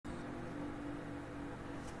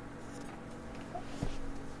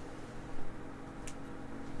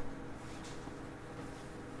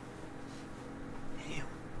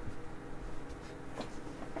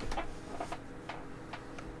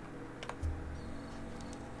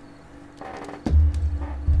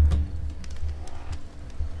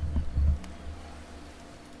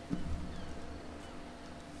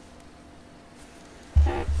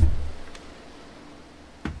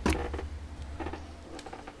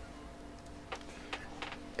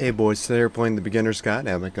Hey boys, today we're playing the Beginner's Guide. I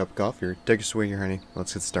have my cup of coffee. Take a swig here, honey.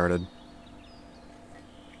 Let's get started.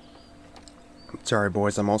 Sorry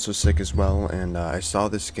boys, I'm also sick as well, and I saw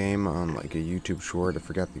this game on like a YouTube short. I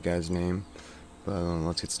forgot the guy's name, but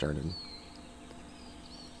let's get started.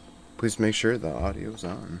 Please make sure the audio's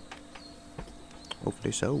on.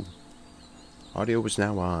 Hopefully so. Audio is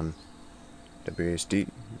now on. WASD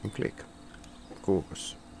and click. Of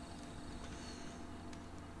course.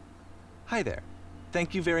 Hi there.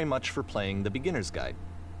 Thank you very much for playing The Beginner's Guide.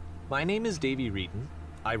 My name is Davey Reeton.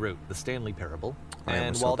 I wrote The Stanley Parable,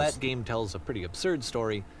 and while that game tells a pretty absurd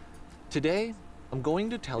story, today I'm going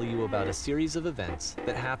to tell you about a series of events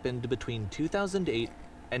that happened between 2008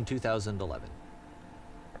 and 2011.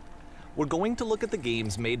 We're going to look at the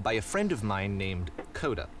games made by a friend of mine named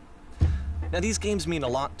Coda. Now these games mean a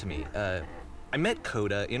lot to me. I met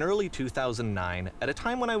Coda in early 2009 at a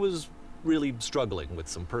time when I was really struggling with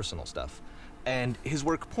some personal stuff. And his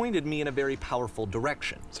work pointed me in a very powerful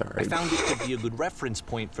direction. Sorry. I found it to be a good reference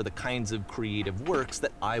point for the kinds of creative works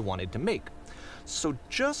that I wanted to make. So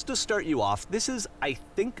just to start you off, this is, I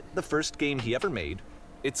think, the first game he ever made.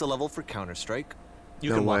 It's a level for Counter-Strike.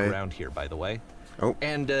 You can walk around here, by the way. Oh.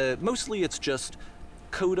 And mostly it's just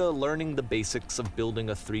Coda learning the basics of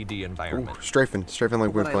building a 3D environment. Ooh, strafing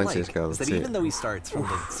like we're playing CSGO. CSGO. Is that even though he starts from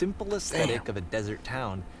the simple aesthetic of a desert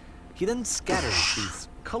town, he then scatters these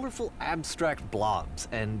colorful abstract blobs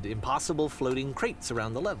and impossible floating crates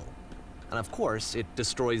around the level. And of course, it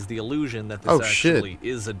destroys the illusion that this actually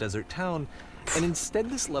is a desert town, and instead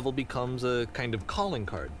this level becomes a kind of calling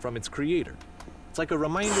card from its creator. It's like a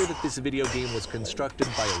reminder that this video game was constructed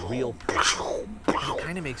by a real person. And it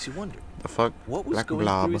kind of makes you wonder, the fuck? what was going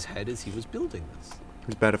through his head as he was building this?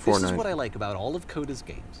 He's bad at Fortnite. This is what I like about all of Coda's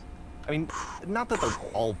games. I mean, not that they're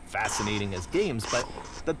all fascinating as games, but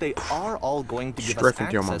that they are all going to give us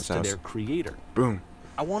access to their creator. Boom.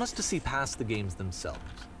 I want us to see past the games themselves.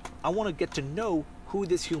 I want to get to know who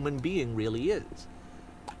this human being really is.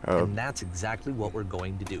 And that's exactly what we're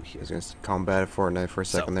going to do here. I was going to call him bad at Fortnite for a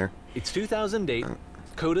second there. It's 2008.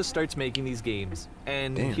 Coda starts making these games,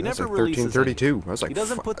 and damn, he never like releases 1332. I was like, he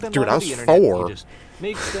doesn't put them dude, on the internet. 4. He just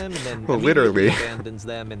makes them and then well, immediately abandons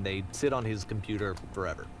them, and they sit on his computer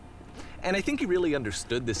forever. And I think he really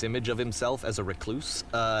understood this image of himself as a recluse.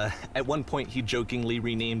 At one point, he jokingly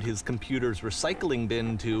renamed his computer's recycling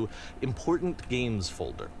bin to Important Games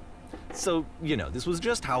Folder. So, you know, this was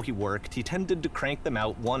just how he worked. He tended to crank them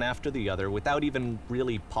out one after the other without even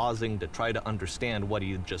really pausing to try to understand what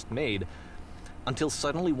he had just made, until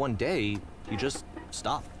suddenly one day, he just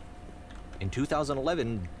stopped. In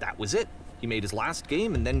 2011, that was it. He made his last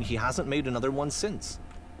game, and then he hasn't made another one since.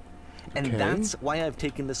 And that's why I've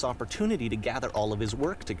taken this opportunity to gather all of his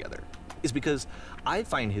work together, is because I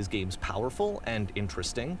find his games powerful and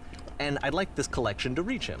interesting, and I'd like this collection to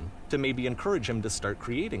reach him, to maybe encourage him to start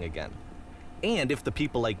creating again. And if the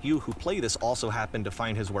people like you who play this also happen to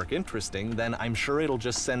find his work interesting, then I'm sure it'll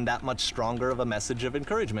just send that much stronger of a message of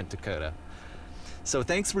encouragement to Coda. So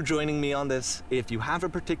thanks for joining me on this. If you have a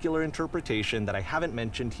particular interpretation that I haven't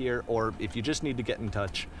mentioned here, or if you just need to get in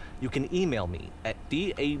touch, you can email me at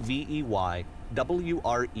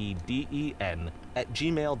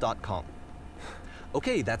daveyWreden@gmail.com.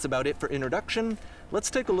 Okay, that's about it for introduction.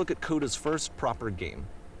 Let's take a look at Coda's first proper game.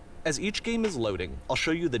 As each game is loading, I'll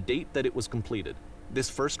show you the date that it was completed. This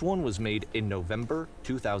first one was made in November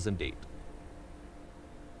 2008.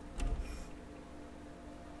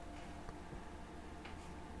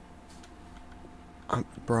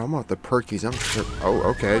 Bro, I'm off the perkies. I'm sure. Oh,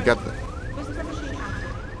 okay. I got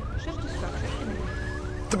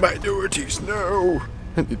the minorities. No,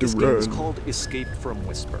 I need to this run. This game is called Escape from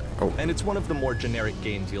Whisper, and it's one of the more generic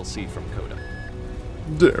games you'll see from Coda.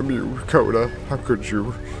 Damn you, Coda! How could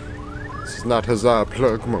you? This is not Huzzah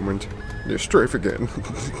plug moment. You're strafe again.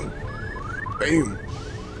 Boom,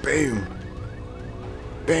 boom,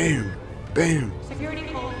 boom, boom. Security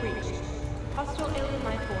call reached. Hostile alien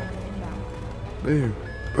life form inbound. Boom,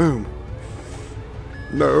 boom.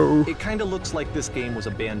 No. It kind of looks like this game was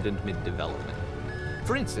abandoned mid-development.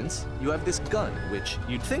 For instance, you have this gun, which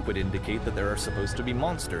you'd think would indicate that there are supposed to be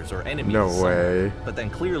monsters or enemies somewhere, way. but then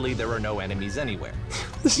clearly there are no enemies anywhere.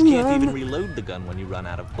 You can't even reload the gun when you run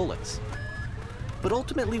out of bullets. But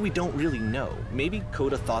ultimately we don't really know. Maybe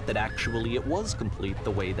Coda thought that actually it was complete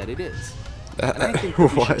the way that it is. And I think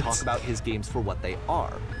that we should talk about his games for what they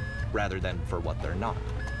are, rather than for what they're not.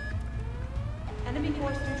 Enemy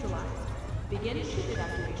force neutralized. Begin ship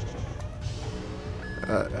evacuation.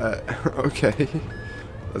 Okay.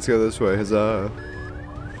 Let's go this way. Huzzah.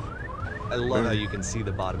 I love how you can see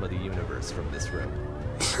the bottom of the universe from this room.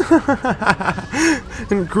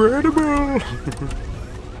 Incredible!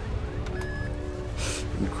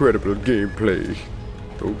 Incredible gameplay.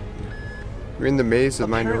 Oh. You're in the maze of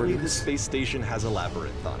Apparently, minorities. the space station has a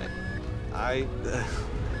labyrinth on it.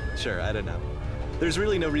 Sure, I don't know. There's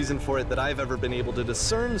really no reason for it that I've ever been able to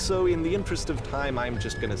discern, so in the interest of time, I'm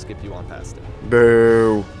just gonna skip you on past it.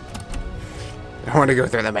 Boo. I want to go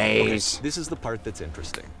through the maze. This is the part that's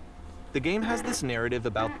interesting. The game has this narrative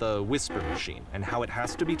about the whisper machine and how it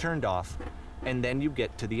has to be turned off, and then you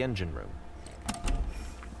get to the engine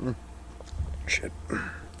room. Shit.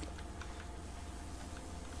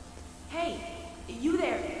 Hey, you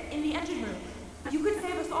there, in the engine room. You could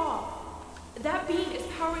save us all. That beam is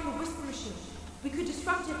powering a whisper machine. We could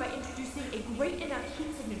disrupt it by introducing a great enough heat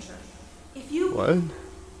signature. If you... What?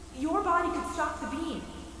 Your body could stop the beam.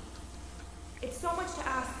 It's so much to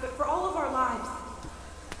ask, but for all of our lives,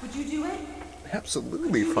 would you do it?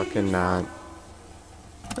 Absolutely fucking not.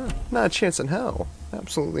 Not a chance in hell.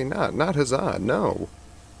 Absolutely not. Not huzzah, no.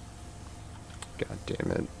 God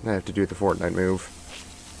damn it. I have to do the Fortnite move.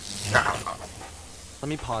 Let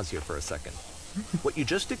me pause here for a second. What you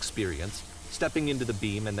just experienced, stepping into the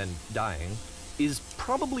beam and then dying, is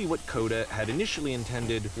probably what Coda had initially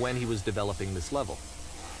intended when he was developing this level.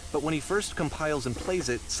 But when he first compiles and plays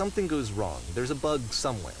it, something goes wrong. There's a bug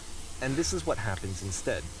somewhere. And this is what happens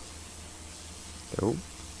instead. Oh.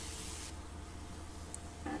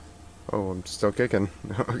 Oh, I'm still kicking.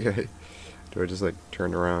 Okay. Do I just, like,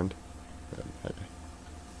 turn around?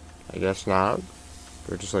 I guess not.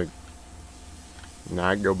 Do I just, like,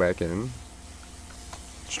 not go back in?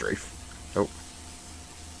 Strafe. Oh.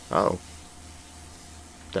 Oh.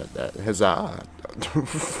 That, huzzah.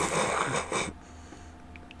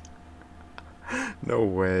 No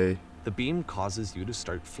way. The beam causes you to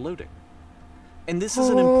start floating. And this is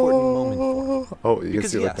an important moment for it. Oh, you can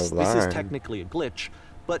Because see like yes, the this line. is technically a glitch,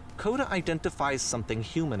 but Coda identifies something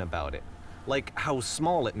human about it. Like how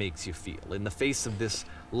small it makes you feel in the face of this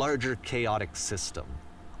larger chaotic system.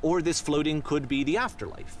 Or this floating could be the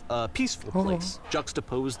afterlife, a peaceful place,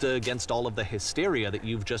 juxtaposed against all of the hysteria that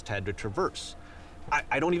you've just had to traverse.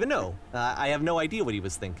 I don't even know. I have no idea what he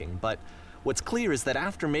was thinking, but what's clear is that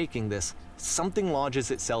after making this, something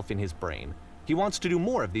lodges itself in his brain. He wants to do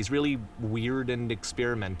more of these really weird and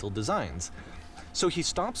experimental designs. So he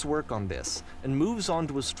stops work on this and moves on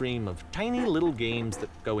to a stream of tiny little games that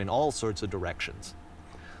go in all sorts of directions.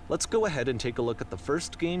 Let's go ahead and take a look at the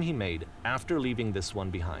first game he made after leaving this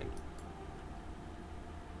one behind.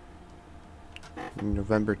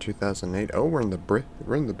 November 2008. Oh, we're in the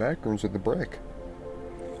back rooms of the brick.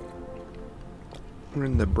 We're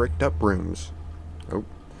in the bricked up rooms. Oh.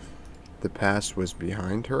 The past was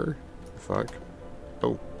behind her? Fuck.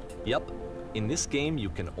 Oh. Yep. In this game, you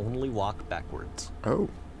can only walk backwards. Oh.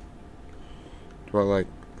 Do I, like,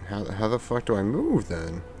 how the fuck do I move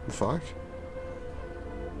then? The fuck?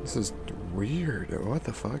 This is weird. What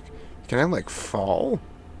the fuck? Can I, like, fall?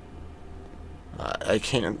 I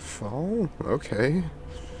can't fall? Okay.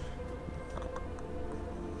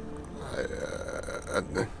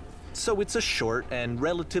 So it's a short and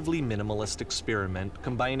relatively minimalist experiment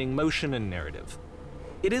combining motion and narrative.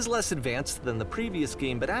 It is less advanced than the previous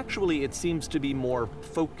game, but actually it seems to be more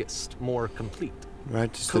focused, more complete.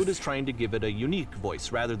 Right, just Coda's trying to give it a unique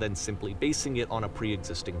voice rather than simply basing it on a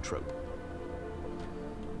pre-existing trope.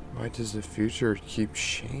 Why does the future keep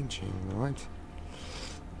changing? What?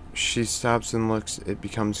 She stops and looks, it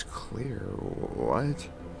becomes clear. What?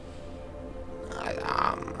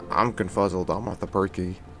 I'm confuzzled. I'm not the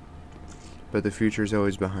perky. But the future's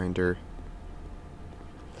always behind her.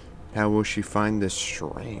 How will she find the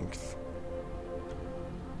strength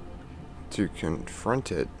to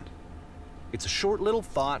confront it? It's a short little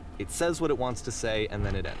thought, it says what it wants to say, and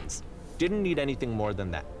then it ends. Didn't need anything more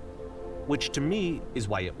than that. Which to me is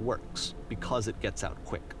why it works, because it gets out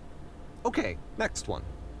quick. Okay, next one.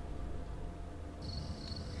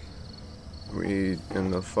 We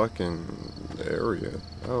in the fucking area.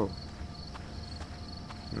 Oh.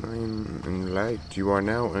 I'm in light. You are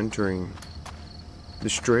now entering the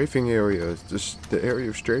strafing area. The area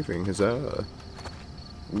of strafing. Huzzah.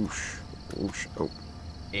 Whoosh. Whoosh. Oh.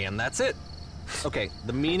 And that's it. Okay,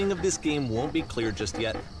 the meaning of this game won't be clear just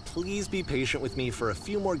yet. Please be patient with me for a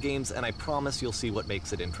few more games, and I promise you'll see what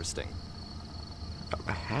makes it interesting.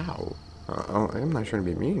 How? I'm not trying to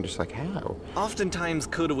be mean, just like how? Oftentimes,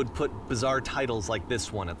 Coda would put bizarre titles like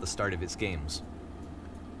this one at the start of his games.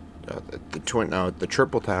 The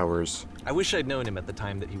triple towers. I wish I'd known him at the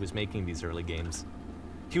time that he was making these early games.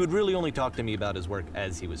 He would really only talk to me about his work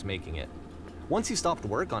as he was making it. Once he stopped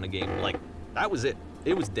work on a game, like, that was it.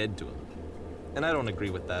 It was dead to him. And I don't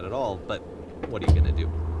agree with that at all, but what are you gonna do?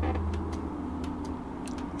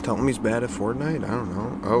 Tell him he's bad at Fortnite? I don't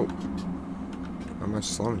know. Oh. am I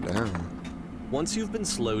slowing down? Once you've been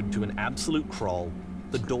slowed to an absolute crawl,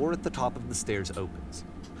 the door at the top of the stairs opens.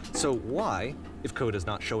 So why, if Coda's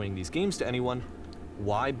not showing these games to anyone,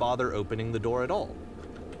 why bother opening the door at all?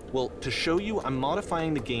 Well, to show you, I'm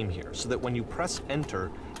modifying the game here so that when you press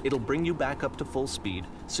enter, it'll bring you back up to full speed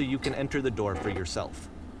so you can enter the door for yourself.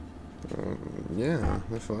 Yeah,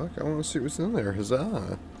 the fuck? I want to see what's in there.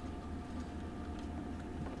 Huzzah!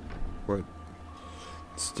 What?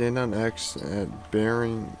 Stand on X at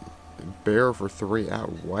bear for 3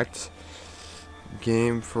 out. What?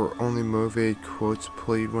 Game for only move 8 quotes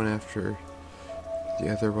played one after the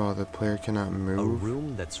other while the player cannot move. A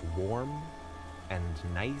room that's warm and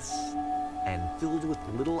nice and filled with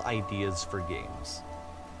little ideas for games.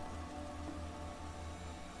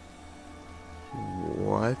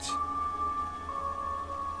 What?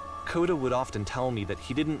 Coda would often tell me that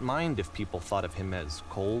he didn't mind if people thought of him as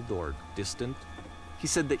cold or distant. He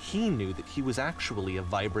said that he knew that he was actually a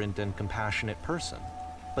vibrant and compassionate person,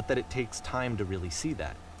 but that it takes time to really see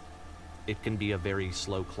that. It can be a very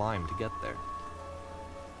slow climb to get there.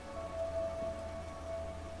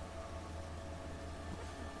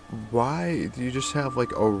 Why do you just have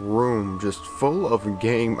like a room just full of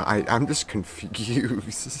game? I'm just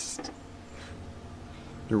confused.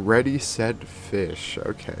 You're ready, set, fish.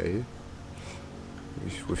 Okay.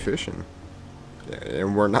 We're fishing.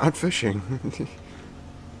 And we're not fishing.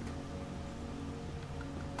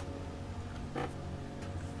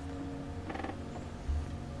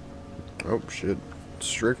 Oh shit.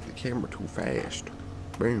 Strike the camera too fast.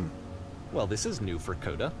 Boom. Well, this is new for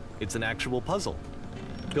Coda. It's an actual puzzle.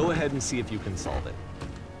 Go ahead and see if you can solve it.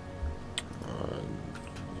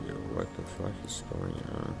 What the fuck is going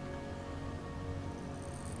on?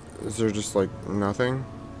 Is there just like nothing?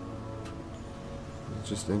 It's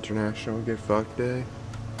just International Get Fucked Day?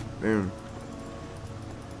 Boom.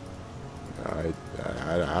 I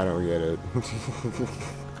don't get it.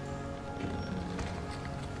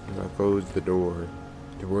 Now close the door.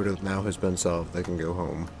 The word now has been solved. They can go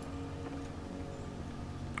home.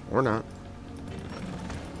 Or not.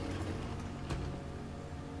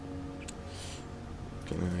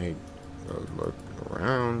 Can I go look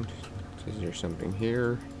around? Is there something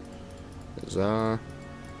here? Huzzah.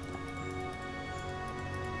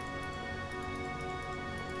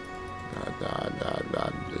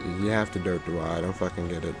 You have to dope the I don't fucking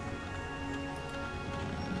get it.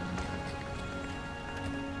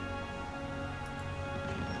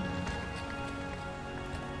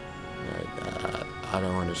 I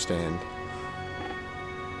don't understand.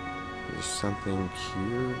 There's something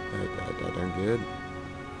here that I don't get.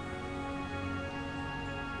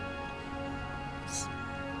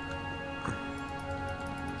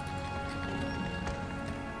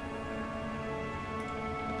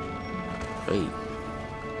 Wait.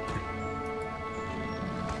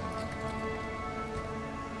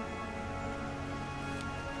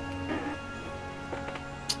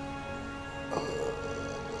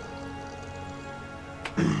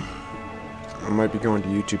 I might be going to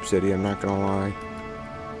YouTube City, I'm not gonna lie.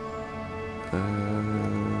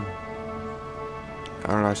 I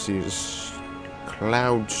don't know, I see this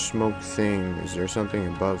cloud smoke thing. Is there something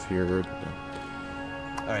above here?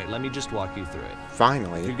 Alright, let me just walk you through it.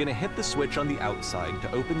 Finally. You're gonna hit the switch on the outside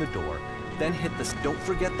to open the door, then hit this. Don't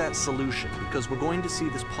forget that solution, because we're going to see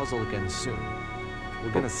this puzzle again soon.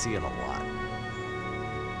 We're gonna see it a lot.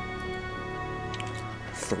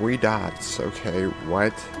 3 dots, okay,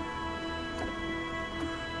 what?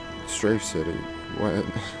 Strafe City, what?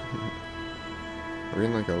 Are we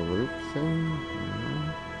in like a loop thing?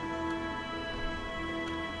 No.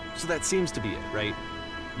 So that seems to be it, right?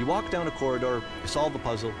 You walk down a corridor, you solve the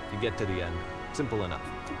puzzle, you get to the end. Simple enough.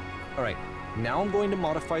 Alright, now I'm going to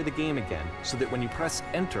modify the game again, so that when you press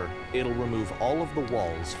enter, it'll remove all of the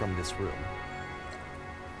walls from this room.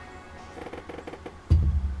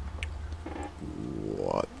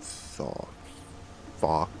 What the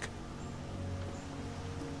fuck?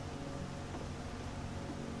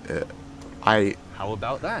 How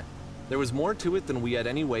about that? There was more to it than we had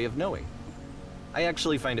any way of knowing. I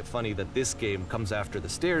actually find it funny that this game comes after the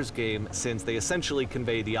Stairs game, since they essentially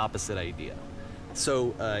convey the opposite idea.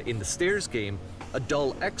 So, in the Stairs game, a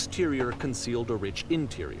dull exterior concealed a rich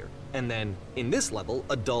interior. And then, in this level,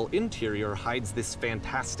 a dull interior hides this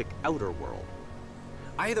fantastic outer world.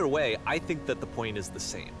 Either way, I think that the point is the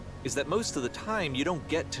same, is that most of the time you don't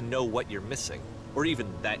get to know what you're missing, or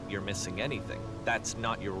even that you're missing anything. That's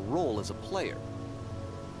not your role as a player.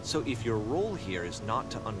 So if your role here is not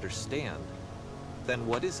to understand, then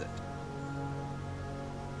what is it?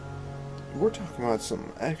 we're talking about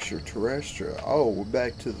some extraterrestrial. Oh, we're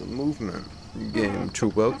back to the movement game to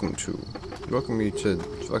welcome to. Welcome me to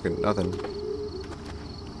fucking nothing.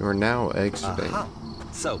 You are now exiting.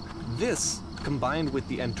 So, this, combined with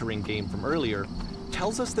the entering game from earlier,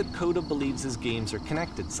 tells us that Coda believes his games are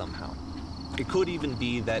connected somehow. It could even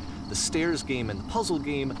be that the stairs game and the puzzle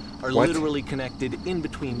game are literally connected in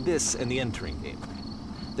between this and the entering game.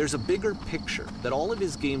 There's a bigger picture that all of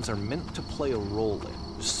his games are meant to play a role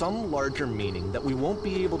in, some larger meaning that we won't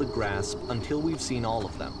be able to grasp until we've seen all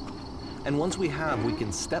of them. And once we have, we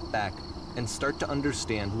can step back and start to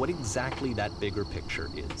understand what exactly that bigger picture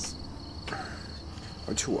is.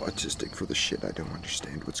 I'm too autistic for the shit. I don't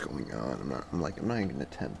understand what's going on. I'm not even gonna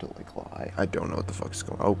attempt to like lie. I don't know what the fuck's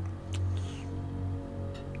going on. Oh.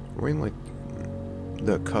 We're in like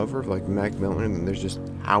the cover of like Macmillan and there's just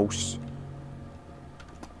house.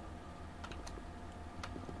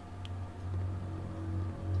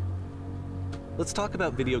 Let's talk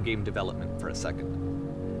about video game development for a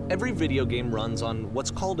second. Every video game runs on what's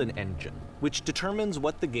called an engine, which determines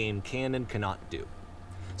what the game can and cannot do.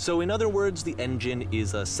 So in other words, the engine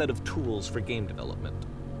is a set of tools for game development.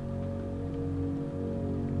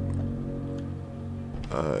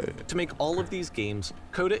 To make all of these games,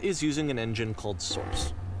 Coda is using an engine called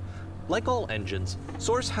Source. Like all engines,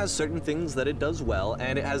 Source has certain things that it does well,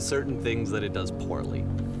 and it has certain things that it does poorly.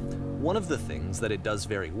 One of the things that it does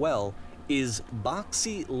very well is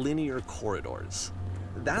boxy linear corridors.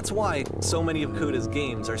 That's why so many of Coda's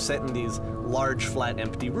games are set in these large, flat,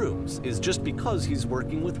 empty rooms, is just because he's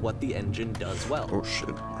working with what the engine does well. Oh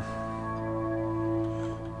shit.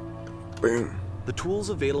 Boom. The tools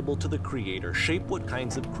available to the creator shape what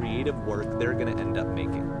kinds of creative work they're going to end up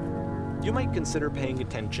making. You might consider paying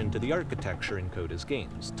attention to the architecture in Coda's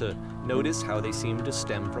games, to notice how they seem to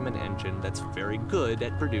stem from an engine that's very good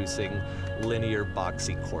at producing linear,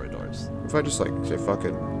 boxy corridors. If I just like say fuck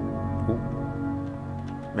it.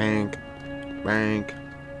 Bank. Bank.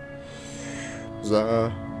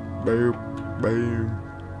 Za. Boop. Boom.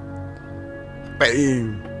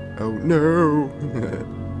 Bam. Oh no.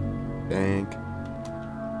 Bank.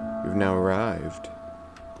 We've now arrived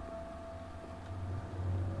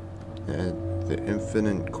at the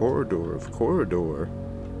infinite corridor of Corridor.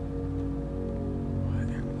 What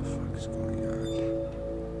in the fuck is going on?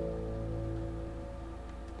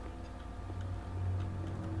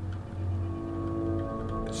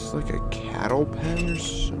 Is this like a cattle pen or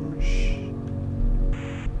some shit?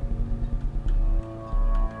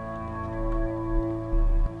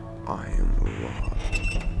 I am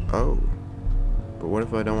lost. Oh. But what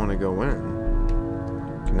if I don't want to go in?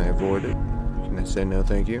 Can I avoid it? Can I say no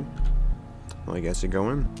thank you? Well, I guess I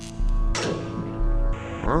go in.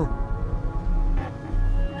 Oh.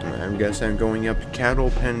 I guess I'm going up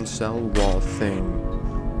cattle pen cell wall thing.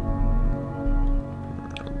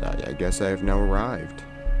 I guess I have now arrived.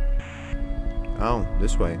 Oh,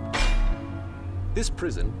 this way. This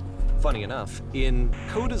prison, funny enough, in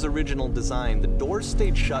Coda's original design, the doors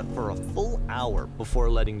stayed shut for a full hour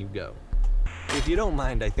before letting you go. If you don't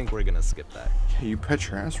mind, I think we're gonna skip that. Yeah, you bet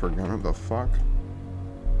your ass we're gonna. The fuck?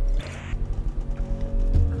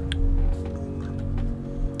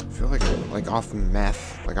 I feel like off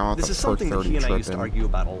meth. Like I'm off This the is something that he and I used to tripping. argue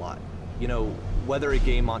about a lot. You know, whether a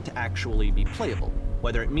game ought to actually be playable,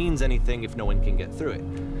 whether it means anything if no one can get through it.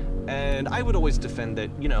 And I would always defend that,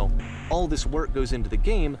 you know, all this work goes into the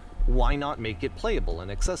game, why not make it playable and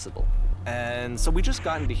accessible? And so we just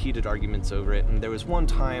got into heated arguments over it, and there was one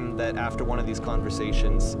time that after one of these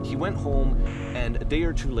conversations, he went home, and a day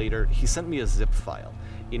or two later, he sent me a zip file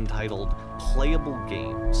entitled Playable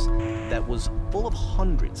Games that was full of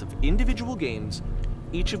hundreds of individual games,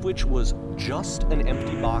 each of which was just an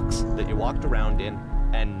empty box that you walked around in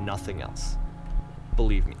and nothing else.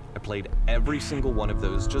 Believe me, I played every single one of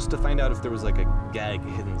those just to find out if there was like a gag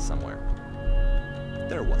hidden somewhere.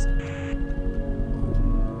 There wasn't.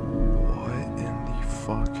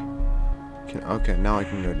 Fuck. Okay, now I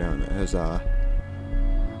can go down. As I'm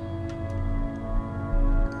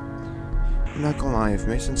not gonna lie, if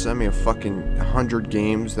Mason sent me a fucking 100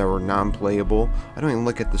 games that were non-playable, I don't even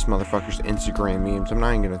look at this motherfucker's Instagram memes. I'm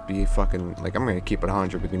not even gonna be fucking like I'm gonna keep it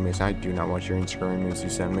 100 with you, Mason. I do not watch your Instagram memes you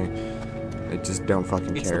send me. I just don't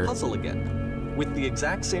fucking It's care. the puzzle again, with the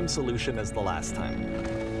exact same solution as the last time.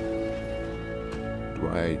 Do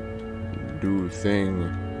I do thing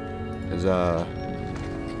as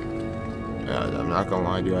I'm not gonna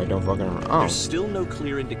lie to you, I don't fucking remember. Oh. There's still no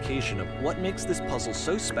clear indication of what makes this puzzle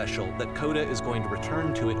so special that Coda is going to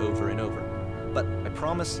return to it over and over. But I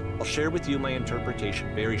promise I'll share with you my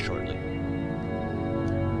interpretation very shortly.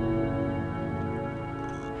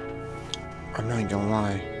 I'm not gonna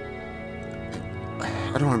lie.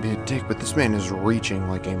 I don't want to be a dick, but this man is reaching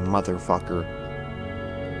like a motherfucker.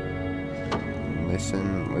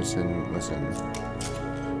 Listen, listen, listen.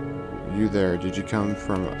 You there, did you come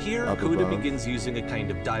from Here, up Coda above? begins using a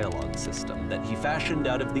kind of dialogue system that he fashioned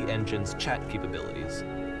out of the engine's chat capabilities.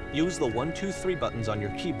 Use the 1, 2, 3 buttons on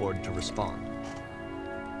your keyboard to respond.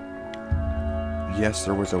 Yes,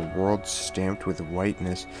 there was a world stamped with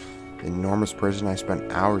whiteness. Enormous prison I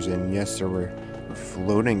spent hours in. Yes, there were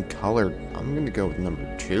floating colored. I'm gonna go with number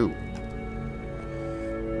 2.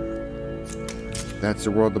 That's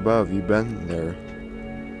the world above. You've been there.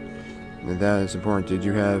 And that is important. Did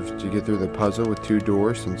you get through the puzzle with 2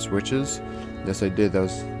 doors and switches? Yes, I did. That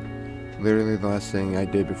was literally the last thing I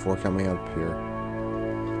did before coming up here.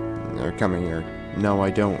 Or coming here. No, I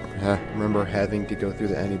don't remember having to go through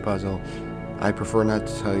the any puzzle. I prefer not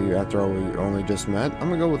to tell you after all we only just met. I'm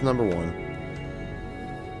gonna go with number 1.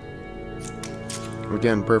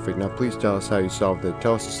 Again, perfect. Now please tell us how you solved it.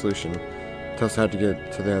 Tell us the solution. Tell us how to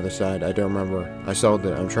get to the other side. I don't remember. I solved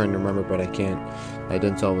it. I'm trying to remember, but I can't. I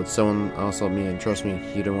didn't solve it. Someone else helped me, and trust me,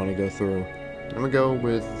 you don't want to go through. I'm gonna go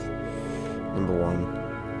with number 1.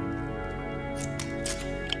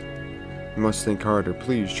 You must think harder.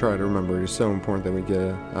 Please try to remember. It is so important that we get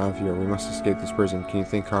out of here. We must escape this prison. Can you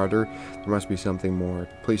think harder? There must be something more.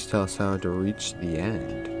 Please tell us how to reach the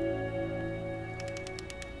end.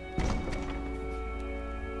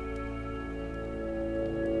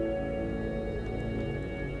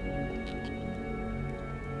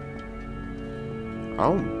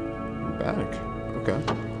 Oh, I'm back. Okay.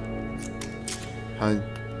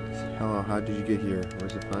 Hello, how did you get here?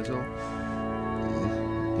 Where's the puzzle?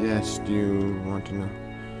 Yes, do you want to know?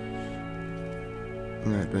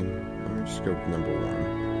 No, let me just go with number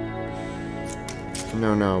 1.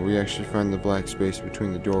 No, we actually find the black space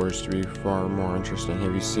between the doors to be far more interesting.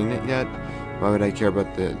 Have you seen it yet? Why would I care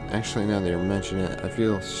about the... Actually, now that you mention it, I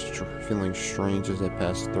feel feeling strange as I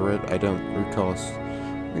pass through it. I don't recall...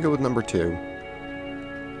 Let me go with number 2.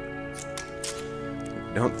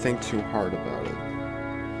 Don't think too hard about it.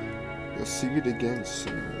 You'll see it again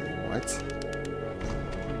soon. What?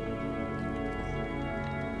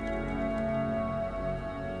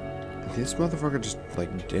 This motherfucker just,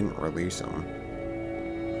 like, didn't release him.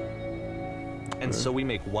 And so we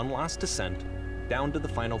make one last descent down to the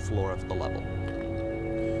final floor of the level.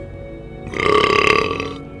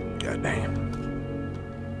 God damn.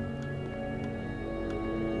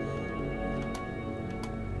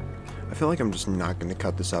 I feel like I'm just not gonna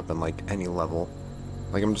cut this up in, like, any level.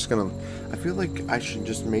 Like, I'm just gonna... I feel like I should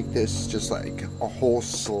just make this just, like, a whole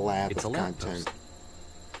slab It's of a lamppost. content.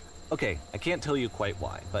 Okay, I can't tell you quite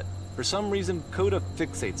why, but for some reason, Coda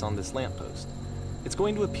fixates on this lamppost. It's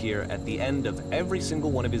going to appear at the end of every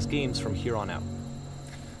single one of his games from here on out.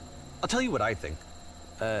 I'll tell you what I think.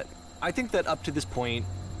 I think that up to this point,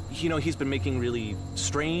 you know, he's been making really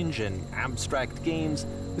strange and abstract games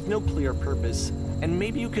with no clear purpose, and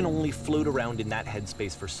maybe you can only float around in that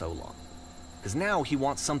headspace for so long. Because now he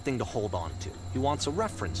wants something to hold on to. He wants a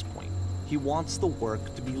reference point. He wants the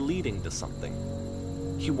work to be leading to something.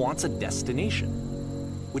 He wants a destination,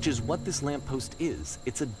 which is what this lamppost is.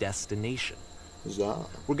 It's a destination. Huzzah.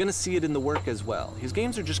 We're going to see it in the work as well. His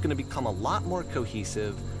games are just going to become a lot more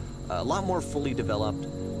cohesive, a lot more fully developed,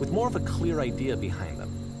 with more of a clear idea behind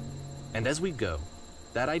them. And as we go,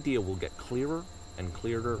 that idea will get clearer and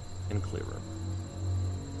clearer and clearer.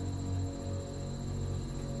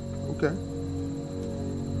 Okay.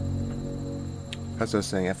 That's what I was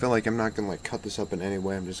saying. I feel like I'm not gonna, like, cut this up in any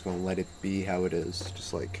way. I'm just gonna let it be how it is.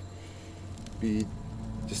 Just, like,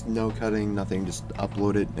 just no cutting, nothing. Just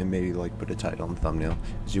upload it and maybe, like, put a title and thumbnail.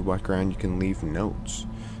 As you walk around, you can leave notes.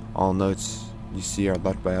 All notes you see are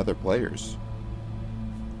left by other players.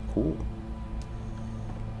 Cool.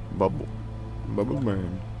 Bubble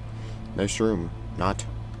man. Nice room. Not.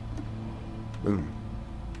 Boom.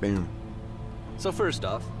 Boom. So first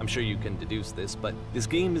off, I'm sure you can deduce this, but this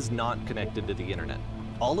game is not connected to the internet.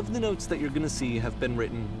 All of the notes that you're going to see have been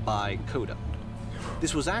written by Coda.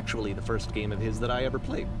 This was actually the first game of his that I ever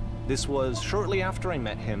played. This was shortly after I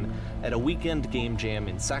met him at a weekend game jam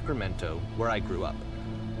in Sacramento, where I grew up.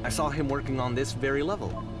 I saw him working on this very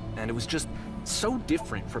level, and it was just so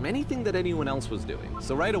different from anything that anyone else was doing.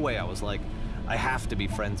 So right away I was like, I have to be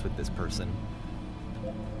friends with this person.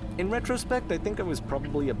 In retrospect, I think I was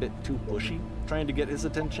probably a bit too pushy, trying to get his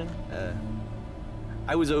attention.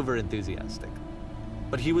 I was over-enthusiastic.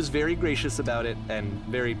 But he was very gracious about it and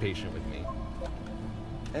very patient with me.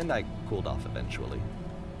 And I cooled off eventually.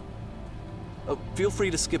 Oh, feel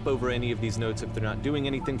free to skip over any of these notes if they're not doing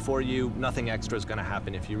anything for you. Nothing extra is going to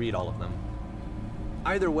happen if you read all of them.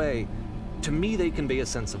 Either way, to me they convey a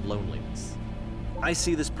sense of loneliness. I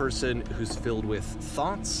see this person who's filled with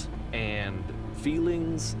thoughts and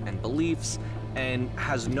feelings and beliefs and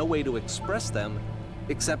has no way to express them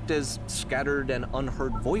except as scattered and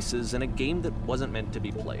unheard voices in a game that wasn't meant to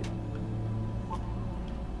be played.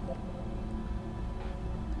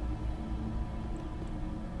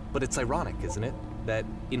 But it's ironic, isn't it? That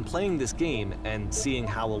in playing this game and seeing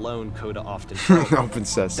how alone Coda often felt, Open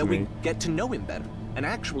sesame. that we get to know him better and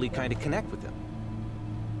actually kind of connect with him.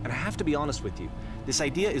 And I have to be honest with you, this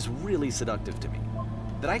idea is really seductive to me.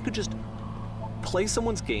 That I could just play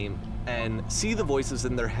someone's game and see the voices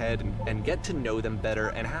in their head and get to know them better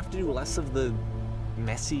and have to do less of the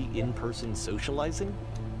messy in-person socializing.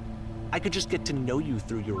 I could just get to know you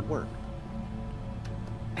through your work.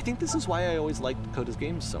 I think this is why I always liked Coda's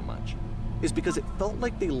games so much, is because it felt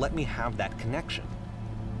like they let me have that connection.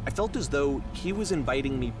 I felt as though he was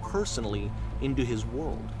inviting me personally into his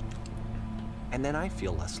world. And then I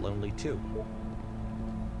feel less lonely too.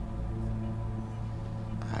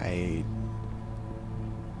 Okay,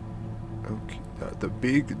 the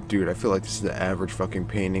big dude, I feel like this is the average fucking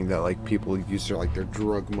painting that like people use their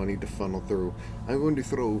drug money to funnel through. I'm going to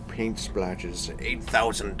throw paint splashes.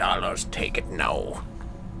 $8,000, take it now.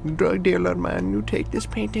 Drug dealer man, you take this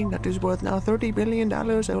painting that is worth now $30 billion. I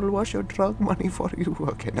will wash your drug money for you.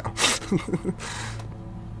 Okay, now.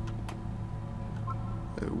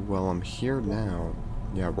 Well, I'm here now.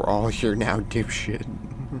 Yeah, we're all here now, dipshit.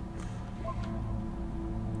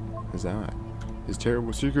 What's that? His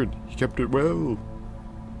terrible secret. He kept it well.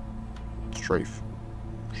 Strafe.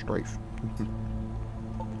 Strafe.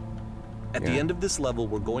 At the end of this level,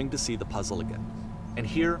 we're going to see the puzzle again. And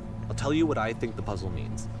here, I'll tell you what I think the puzzle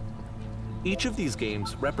means. Each of these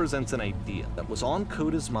games represents an idea that was on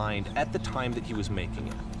Coda's mind at the time that he was making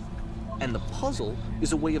it. And the puzzle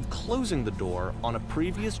is a way of closing the door on a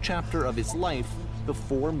previous chapter of his life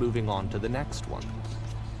before moving on to the next one.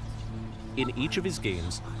 In each of his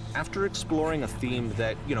games, after exploring a theme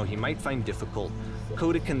that, he might find difficult,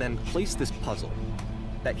 Coda can then place this puzzle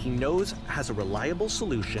that he knows has a reliable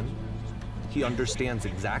solution, he understands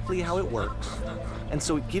exactly how it works, and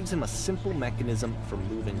so it gives him a simple mechanism for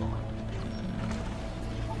moving on.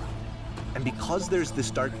 And because there's this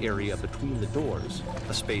dark area between the doors,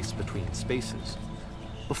 a space between spaces,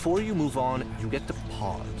 before you move on, you get to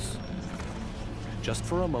pause. Just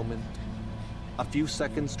for a moment, a few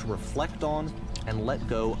seconds to reflect on and let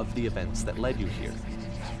go of the events that led you here.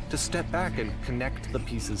 To step back and connect the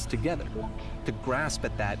pieces together. To grasp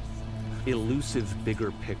at that elusive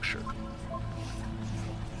bigger picture.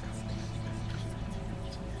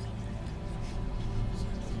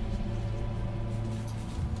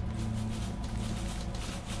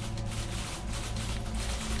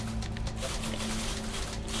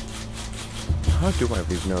 How do I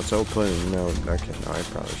leave notes? I'll put a note. Okay, no, I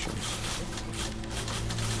probably shouldn't.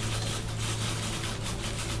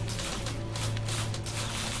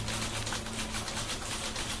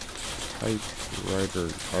 Typewriter,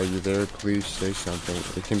 are you there? Please say something.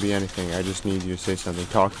 It can be anything. I just need you to say something.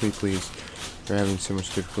 Talk to me, please. You're having so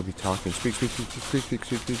much difficulty talking. Speak.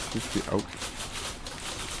 Oh.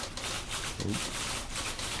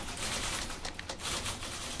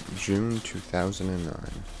 June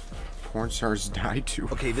 2009. Porn stars die too.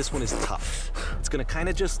 Okay, this one is tough. It's gonna kind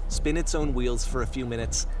of just spin its own wheels for a few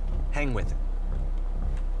minutes. Hang with it.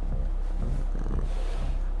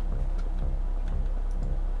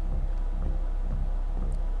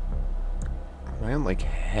 Am I in like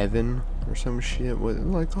heaven or some shit? What,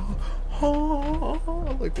 like,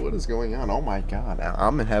 like what is going on? Oh my god,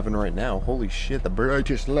 I'm in heaven right now. Holy shit, the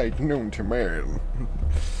brightest light known to man.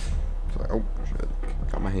 It's like, oh shit,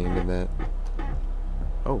 got my hand in that.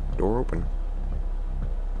 Oh, door open.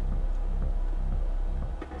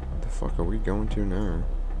 The fuck are we going to now?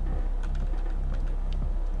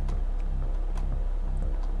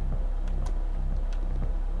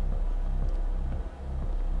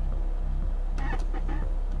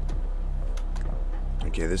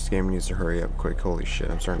 Okay, this game needs to hurry up quick. Holy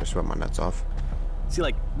shit, I'm starting to sweat my nuts off. See,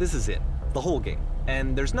 this is it. The whole game.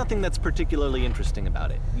 And there's nothing that's particularly interesting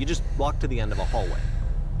about it. You just walk to the end of a hallway.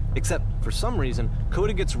 Except, for some reason,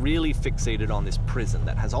 Coda gets really fixated on this prison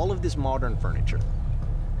that has all of this modern furniture.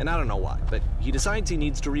 And I don't know why, but he decides he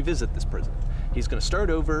needs to revisit this prison. He's gonna start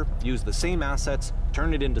over, use the same assets,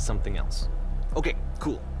 turn it into something else. Okay,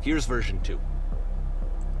 cool. Here's version 2.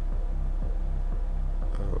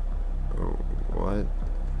 What?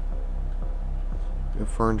 The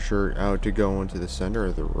furniture out to go into the center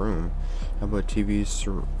of the room. How about TVs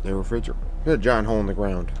through the refrigerator? Got a giant hole in the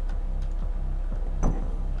ground.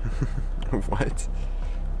 What?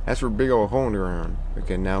 That's for a big old hole in the ground.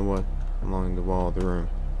 Okay, now what? Along the wall of the room.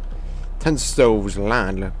 10 stoves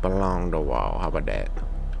lined along the wall. How about that?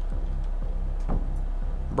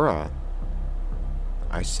 Bruh.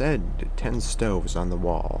 I said 10 stoves on the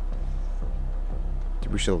wall.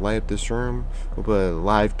 We should light up this room. We'll put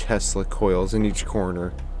live Tesla coils in each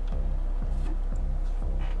corner.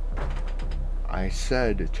 I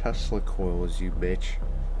said Tesla coils, you bitch.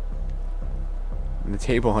 And the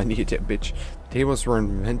table I need it, bitch. Tables were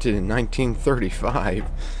invented in 1935.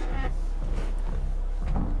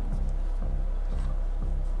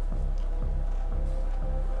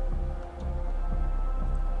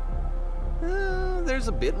 There's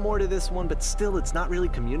a bit more to this one, but still, it's not really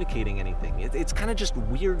communicating anything. It's kind of just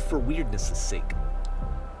weird for weirdness' sake.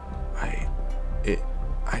 I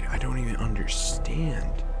don't even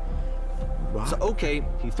understand. What? So, okay,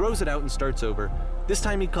 he throws it out and starts over. This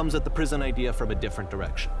time he comes at the prison idea from a different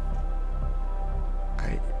direction.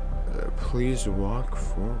 Please walk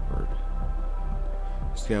forward.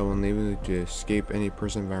 Scout will enable you to escape any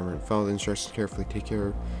prison environment. Follow the instructions carefully. Take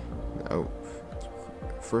care.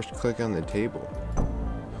 First, click on the table.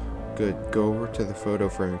 Good. Go over to the photo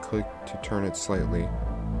frame and click to turn it slightly.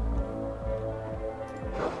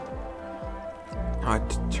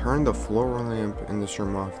 Turn the floor lamp in this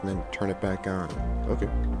room off and then turn it back on. Okay.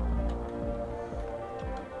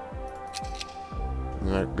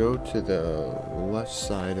 Now go to the left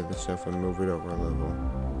side of the sofa and move it over a level.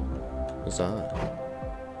 What's that?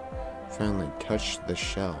 Finally, touch the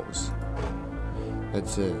shelves.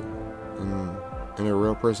 That's it. In a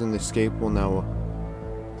real prison, the escape will now...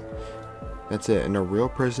 That's it. In a real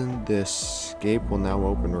prison, the escape will now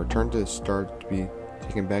open. Return to the start to be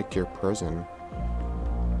taken back to your prison.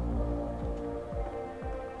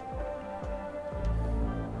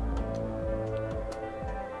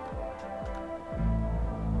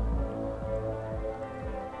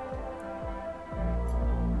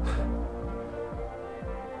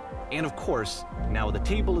 And of course, now the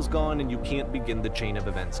table is gone and you can't begin the chain of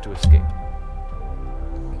events to escape.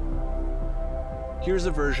 Here's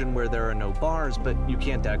a version where there are no bars, but you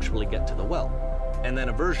can't actually get to the well. And then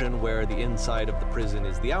a version where the inside of the prison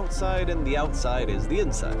is the outside and the outside is the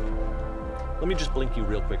inside. Let me just blink you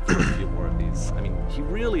real quick for a few more of these. I mean, he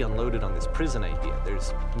really unloaded on this prison idea.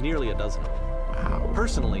 There's nearly a dozen of them. Wow.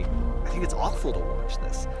 Personally, I think it's awful to watch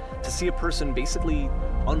this. To see a person basically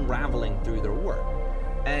unraveling through their work.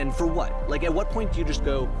 And for what? Like, at what point do you just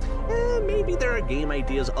go, maybe there are game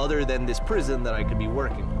ideas other than this prison that I could be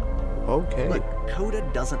working on? Okay. But Coda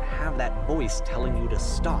doesn't have that voice telling you to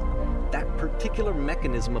stop. That particular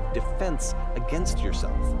mechanism of defense against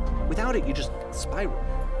yourself. Without it, you just spiral.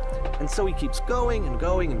 And so he keeps going and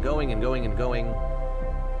going and going and going and going.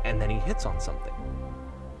 And then he hits on something.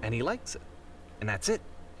 And he likes it. And that's it.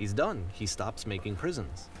 He's done. He stops making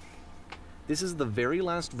prisons. This is the very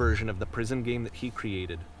last version of the prison game that he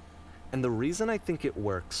created. And the reason I think it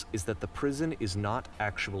works is that the prison is not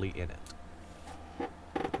actually in it.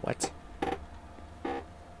 What?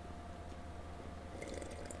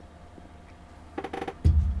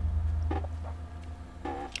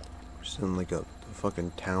 Just in like a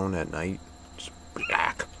fucking town at night. Just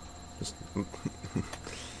black. Just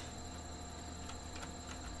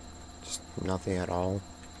nothing at all.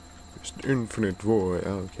 Just infinite void.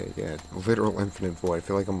 Oh, okay, yeah. Literal infinite void. I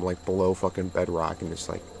feel like I'm like below fucking bedrock and just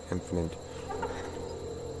like infinite.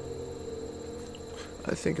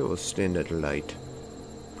 I think it will stand at light.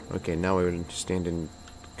 Okay, now we would stand and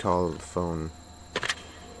call the phone.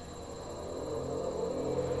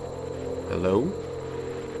 Hello?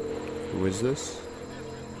 Who is this?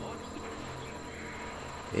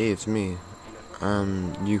 Hey, it's me.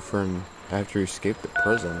 You from after you escaped the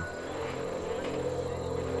prison.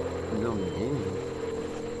 No name.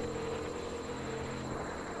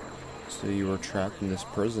 So you were trapped in this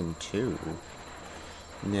prison too?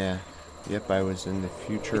 Yeah. Yep, I was in the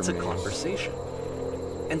future. It's a conversation.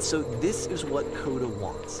 And so this is what Coda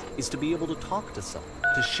wants, is to be able to talk to someone,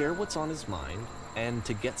 to share what's on his mind, and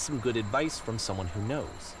to get some good advice from someone who knows.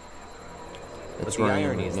 But the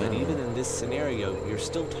irony is that even in this scenario, you're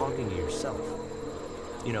still talking to yourself.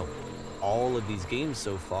 You know, all of these games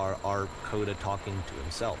so far are Coda talking to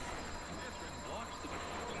himself.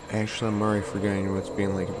 Actually, I'm already forgetting what's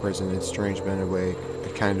being like in prison. It's strange, but in a way, I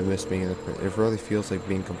kind of miss being in the prison. It really feels like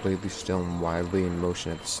being completely still and wildly in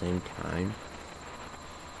motion at the same time.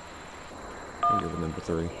 I'll give it number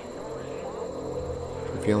 3.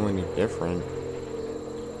 If feeling any different.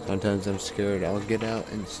 Sometimes I'm scared I'll get out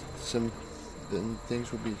and then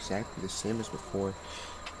things will be exactly the same as before.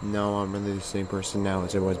 No, I'm really the same person now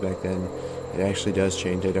as I was back then. It actually does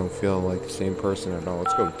change. I don't feel like the same person at all.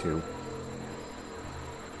 Let's go 2.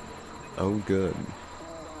 Oh, good.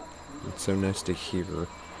 It's so nice to hear.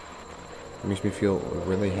 It makes me feel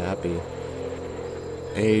really happy.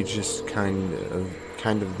 Age is kind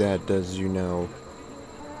of that does, you know.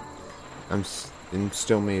 I'm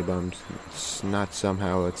still me, but I'm not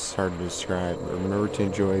somehow. It's hard to describe. Remember to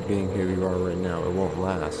enjoy being who you are right now. It won't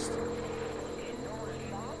last.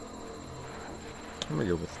 I'm gonna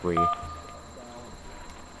go with 3.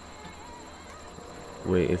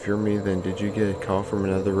 Wait, if you're me, then did you get a call from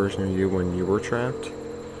another version of you when you were trapped?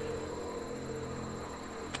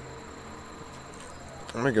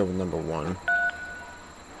 I'm gonna go with number 1.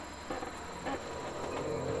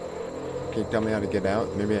 Can you tell me how to get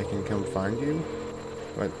out? Maybe I can come find you?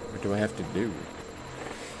 What do I have to do?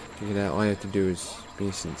 To get out, all I have to do is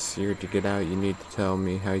be sincere. To get out, you need to tell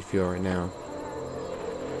me how you feel right now.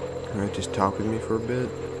 Alright, just talk with me for a bit.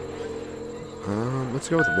 Let's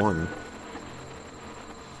go with 1.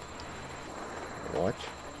 What?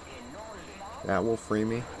 That will free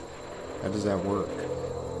me? How does that work?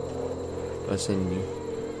 Listen,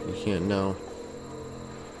 you can't know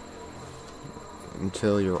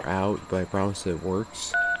until you're out, but I promise it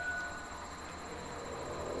works.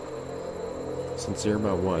 Sincere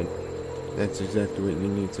about what? That's exactly what you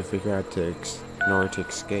need to figure out in order to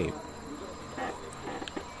escape.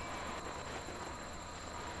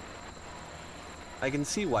 I can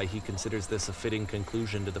see why he considers this a fitting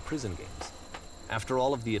conclusion to the prison games. After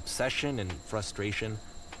all of the obsession and frustration,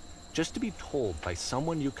 just to be told by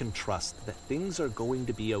someone you can trust that things are going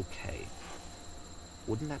to be okay.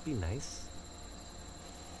 Wouldn't that be nice?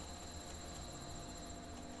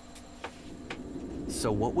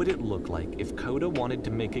 So what would it look like if Coda wanted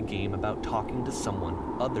to make a game about talking to someone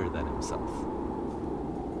other than himself?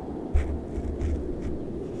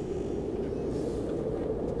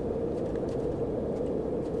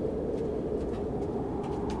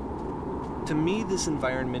 To me, this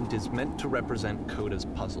environment is meant to represent Coda's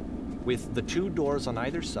puzzle, with the 2 doors on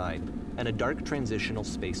either side and a dark transitional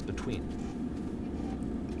space between.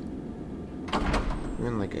 You're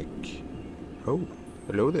in like a... Oh,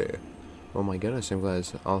 hello there. Oh my goodness, I'm glad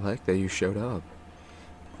as all heck that you showed up.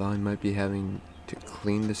 Thought I might be having to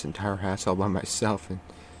clean this entire house all by myself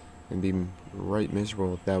and be right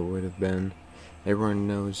miserable if that would have been. Everyone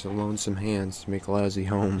knows lonesome hands make lousy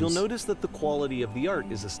homes. You'll notice that the quality of the art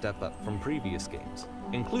is a step up from previous games,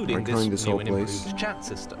 including this this whole new and place. improved chat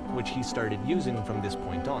system, which he started using from this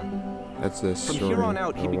point on. That's the From story. here on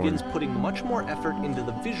out, he I begins want. putting much more effort into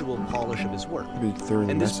the visual polish of his work, Be through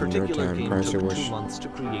the and this mess in no particular time. game Christ, I took wish 2 months to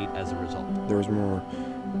create as a result. there was more.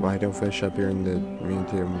 Why don't fish up here in the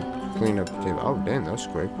clean up the table? Oh damn, that was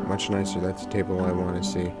quick. Much nicer. That's the table I want to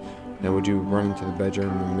see. Now would you run into the bedroom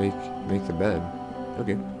and make the bed?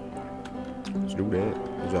 Okay. Let's do that.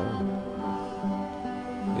 It's on.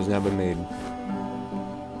 It's now been made.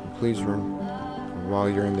 Please run. While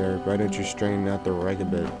you're in there, why don't you straighten out the rug a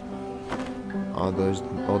bit? All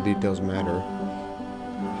details matter.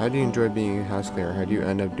 How do you enjoy being a house cleaner? How do you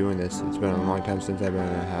end up doing this? It's been a long time since I've been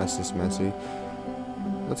in a house this messy.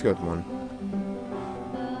 Let's go with 1.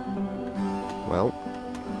 Well,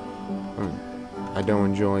 I don't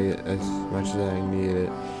enjoy it as much as I need it.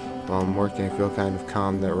 While I'm working, I feel kind of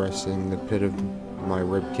calm that rests in the pit of my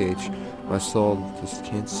ribcage. My soul just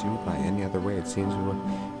can't soothe by any other way, it seems,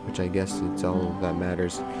 which I guess it's all that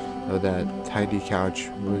matters. Oh, that tidy couch.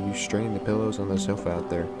 Will you straighten the pillows on the sofa out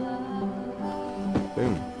there?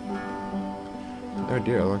 Boom. Oh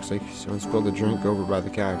dear, it looks like someone spilled a drink over by the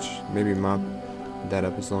couch. Maybe mop that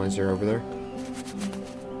up as long as you're over there.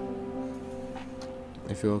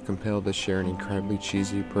 I feel compelled to share an incredibly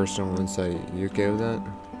cheesy personal insight. You okay with that?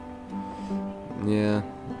 Yeah.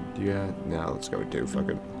 Nah, let's go with 2. Fuck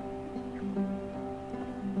it.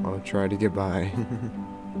 I'll try to get by.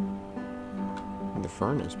 The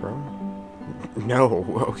furnace, bro. No.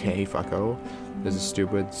 Okay, fucko. This is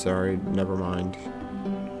stupid. Sorry. Never mind.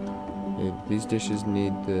 Hey, these dishes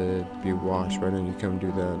need to be washed. Why don't you come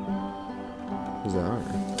do that? What's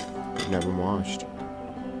that? Never washed.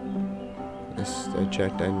 Yes, I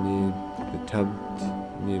checked. I need the tub.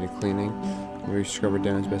 Need a cleaning. Maybe scrub it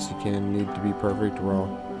down as best you can. Need to be perfect. We're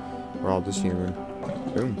all just human.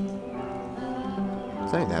 Boom.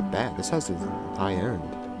 It's not that bad. This house is high end.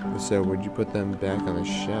 So would you put them back on the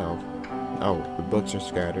shelf? Oh, the books are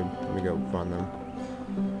scattered. Let me go find them.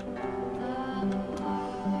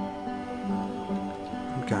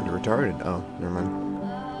 I'm kind of retarded. Oh, never mind.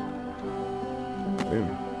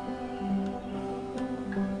 Boom.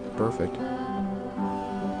 Perfect.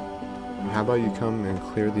 How about you come and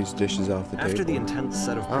clear these dishes off the table? After the intense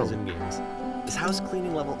set of prison games, this house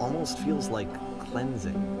cleaning level almost feels like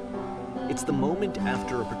cleansing. It's the moment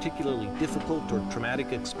after a particularly difficult or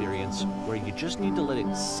traumatic experience where you just need to let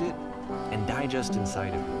it sit and digest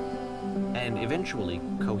inside of you. and eventually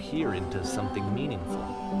cohere into something meaningful.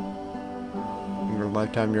 In your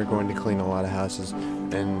lifetime, you're going to clean a lot of houses,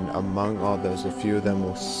 and among all those, a few of them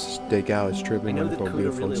will stick out as truly I know that wonderful, Coda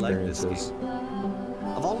beautiful really liked this experiences.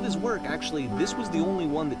 Of all of his work, actually, this was the only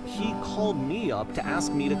one that he called me up to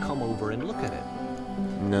ask me to come over and look at it.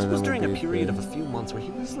 None This of was them during will a be period good. of a few months where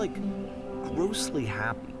he was like grossly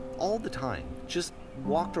happy all the time. Just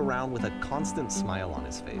walked around with a constant smile on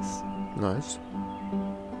his face. Nice.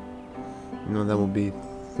 No, that will be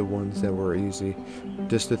the ones that were easy.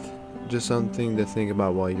 Just something to think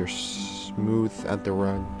about while you're smooth at the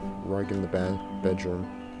rug in the bedroom.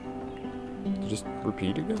 Just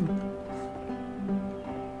repeat again.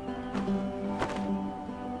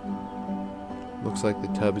 Looks like the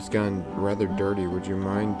tub has gotten rather dirty. Would you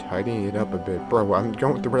mind tidying it up a bit? Bro, I'm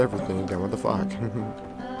going through everything again. What the fuck?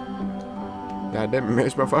 God damn, it,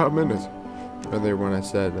 it's about 5 minutes. Earlier when I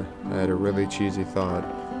said I had a really cheesy thought,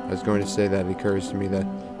 I was going to say that it occurs to me that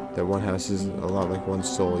one house is a lot like one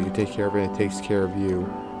soul. You take care of it, it takes care of you.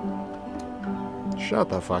 Shut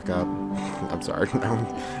the fuck up. I'm sorry.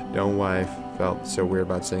 Don't know why I felt so weird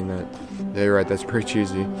about saying that. Yeah, you're right, that's pretty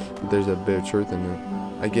cheesy. But there's a bit of truth in it.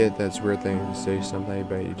 I get that's a weird thing to say to somebody,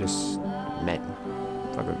 but you just met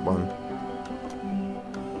fucking one.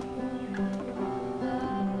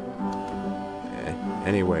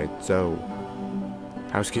 Anyway, so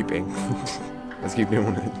housekeeping. Let's keep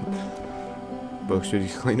doing it. Books, should you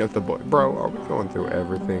clean up the boy? Bro, are we going through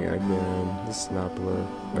everything again? This is not blue.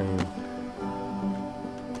 Bam.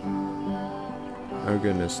 Oh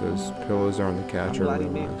goodness, those pillows are on the couch. I'm Are glad he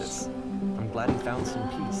really made nice. this. I'm glad he found some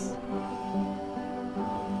peace.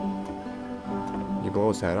 You blow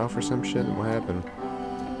his hat off or some shit? What happened?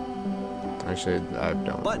 Actually, I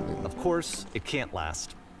don't. But, of course, it can't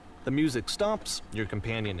last. The music stops, your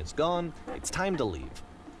companion is gone, it's time to leave.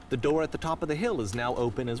 The door at the top of the hill is now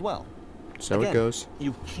open as well. So Again, it goes.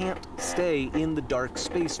 You can't stay in the dark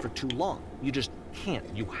space for too long. You just can't.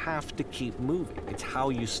 You have to keep moving. It's how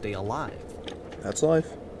you stay alive. That's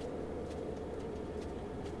life.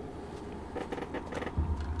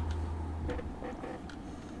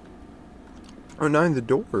 Oh, not in the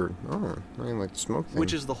door. Oh, I didn't like the smoke thing.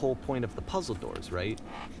 Which is the whole point of the puzzle doors, right?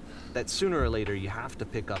 That sooner or later you have to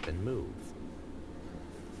pick up and move.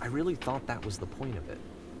 I really thought that was the point of it.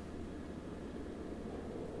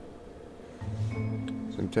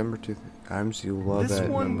 September 2nd. Times you love This that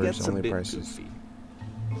one numbers, gets a only bit prices. goofy.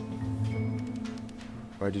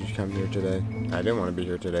 Why did you come here today? I didn't want to be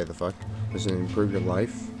here today, the fuck. Does it improve your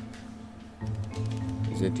life?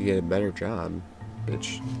 Is it to get a better job?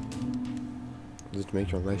 Bitch. Does it to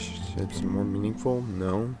make your relationships more meaningful?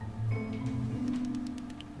 No.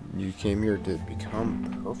 You came here to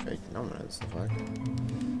become perfect. No, that's the fuck.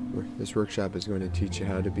 This workshop is going to teach you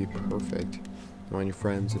how to be perfect. You want your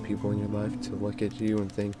friends, the people in your life to look at you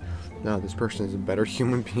and think, no, this person is a better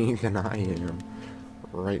human being than I am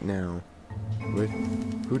right now.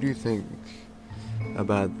 Who do you think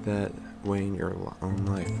about that way in your own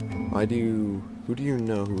life? Who do you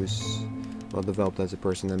know who is well developed as a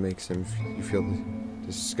person that makes you feel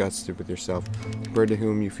disgusted with yourself, compared to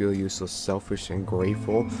whom you feel useless, selfish, and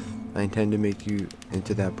grateful? I intend to make you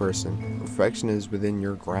into that person. Perfection is within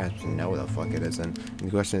your grasp. No, the fuck it isn't. And the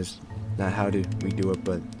question is not how do we do it,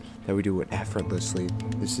 but that we do it effortlessly.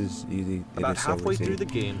 This is easy. About It is so halfway easy. through the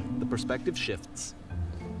game, the perspective shifts.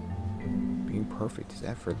 Being perfect is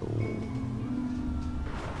effortless.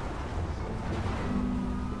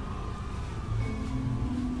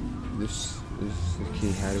 This is the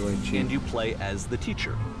key. How do I cheat? And you play as the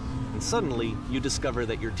teacher. And suddenly, you discover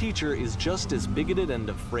that your teacher is just as bigoted and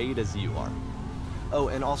afraid as you are. Oh,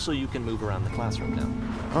 and also you can move around the classroom now.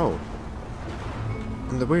 Oh.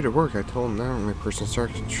 On the way to work, I told him that only person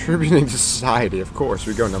start contributing to society. Of course,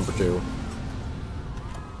 we go number 2.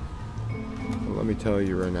 Well, let me tell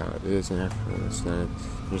you right now, it isn't effortless.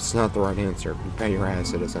 It's not the right answer. You bet your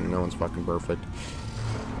ass it isn't. No one's fucking perfect.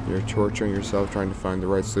 You're torturing yourself trying to find the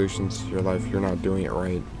right solutions to your life. You're not doing it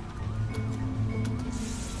right.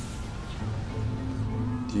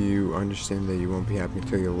 Do you understand that you won't be happy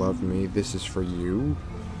until you love me? This is for you.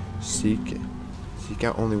 Seek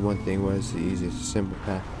out only one thing. What is the easiest,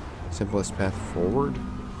 simplest path forward?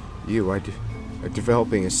 You are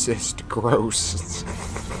developing a cyst. Gross.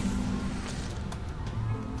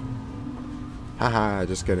 Haha,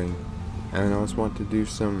 just kidding. And I always want to do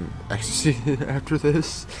some ecstasy after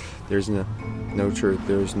this. There's no truth.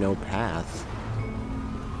 There's no path.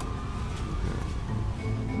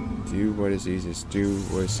 Do what is easiest. Do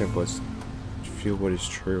what is simplest. Feel what is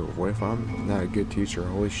true. What if I'm not a good teacher?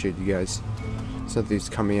 Holy shit, you guys. Something's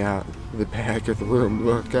coming out of the back of the room.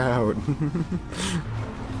 Look out.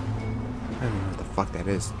 I don't know what the fuck that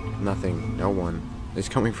is. Nothing. No one. It's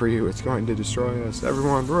coming for you. It's going to destroy us.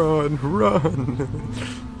 Everyone, run! Run!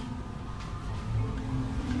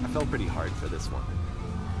 I felt pretty hard for this one.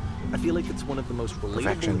 I feel like it's one of the most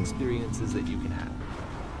relatable experiences that you can have.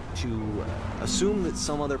 To assume that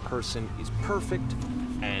some other person is perfect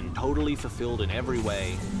and totally fulfilled in every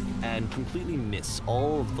way, and completely miss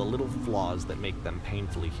all of the little flaws that make them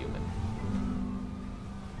painfully human.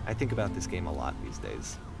 I think about this game a lot these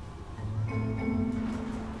days.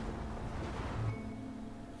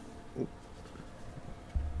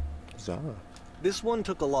 This one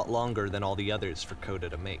took a lot longer than all the others for Coda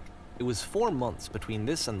to make. It was 4 months between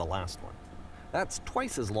this and the last one. That's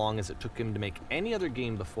twice as long as it took him to make any other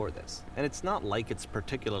game before this, and it's not like it's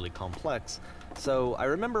particularly complex, so I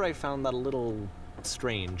remember I found that a little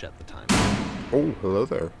strange at the time. Oh, hello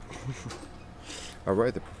there.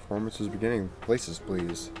 Alright, the performance is beginning. Places,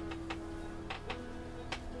 please.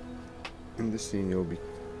 In this scene, you'll be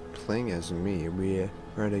playing as me. We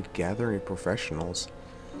are at a gathering of professionals.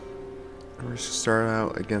 We're going to start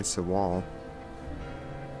out against the wall.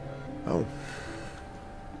 Oh.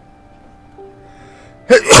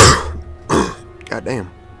 God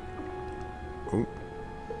damn. Oh.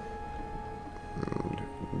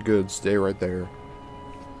 Good, stay right there.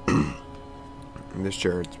 In this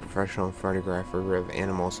chair, it's a professional photographer of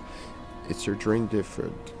animals. It's your dream to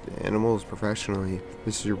animals professionally.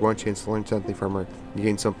 This is your one chance to learn something from her. You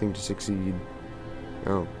gain something to succeed.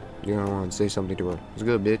 Oh, you don't want to say something to her. It's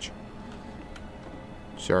good, bitch.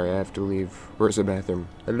 Sorry, I have to leave. Where's the bathroom?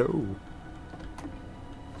 Hello.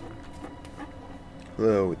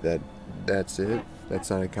 Hello, that's it? That's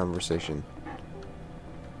not a conversation.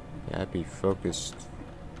 Happy, focused,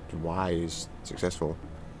 wise, successful.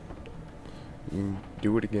 You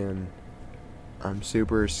do it again. I'm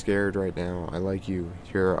super scared right now. I like you.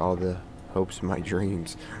 Here are all the hopes of my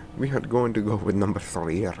dreams. We are going to go with number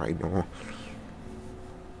 3 right now.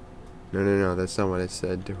 No, that's not what I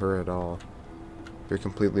said to her at all. You're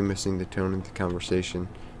completely missing the tone of the conversation.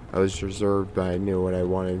 I was reserved, but I knew what I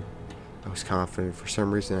wanted. I was confident. For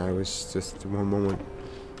some reason, I was just one moment.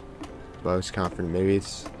 But I was confident. Maybe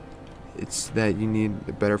it's that you need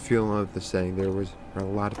a better feel of the setting. There was a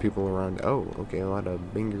lot of people around. Oh, okay, a lot of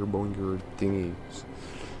binger bonger thingies.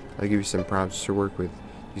 I'll give you some props to work with.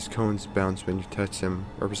 These cones bounce when you touch them.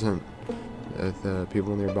 Represent the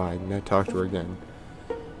people nearby. Now talk to her again.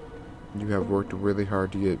 You have worked really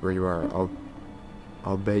hard to get where you are.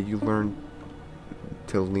 I'll bet you learned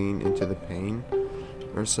to lean into the pain.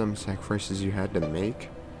 Or some sacrifices you had to make.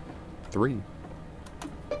 3.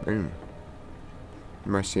 Boom.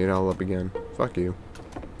 You might see it all up again. Fuck you.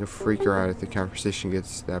 You'll freak her out if the conversation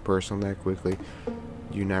gets that personal that quickly.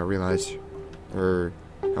 You not realize how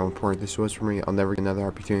important this was for me. I'll never get another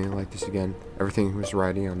opportunity like this again. Everything was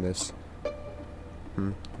riding on this.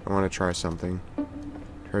 I want to try something.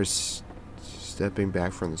 Her stepping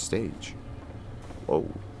back from the stage. Whoa.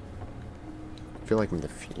 I feel like I'm in the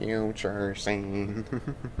future scene.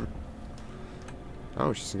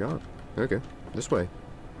 Oh, she's gone. Okay, this way.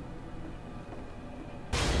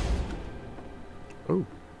 Oh.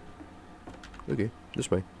 Okay,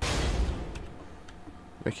 this way.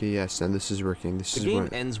 Okay, yes, and this is working. The game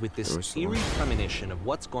ends with this eerie premonition of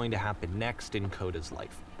what's going to happen next in Coda's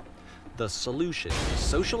life. The solution to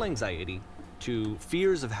social anxiety, to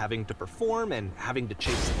fears of having to perform and having to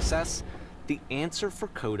chase success, the answer for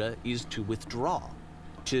Coda is to withdraw,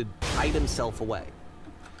 to hide himself away.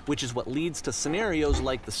 Which is what leads to scenarios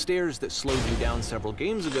like the stairs that slowed you down several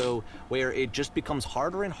games ago, where it just becomes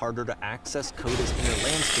harder and harder to access Coda's inner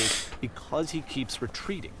landscape because he keeps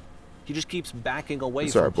retreating. He just keeps backing away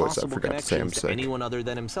from possible connections to anyone other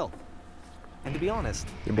than himself. And to be honest,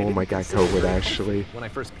 I didn't consider it when I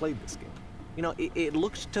first played this game. You know, it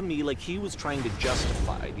looked to me like he was trying to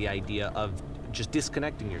justify the idea of just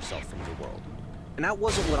disconnecting yourself from the world. And that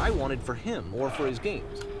wasn't what I wanted for him or for his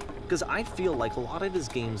games. Because I feel like a lot of his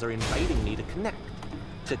games are inviting me to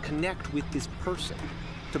connect with this person,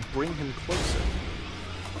 to bring him closer.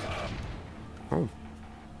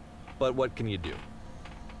 But what can you do?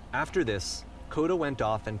 After this, Coda went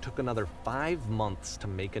off and took another 5 months to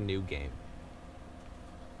make a new game.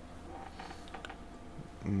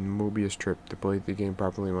 Mobius trip. To play the game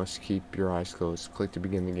properly, must keep your eyes closed. Click to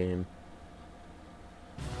begin the game.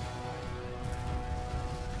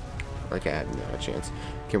 Like I had no chance.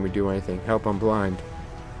 Can we do anything? Help, I'm blind.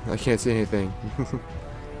 I can't see anything.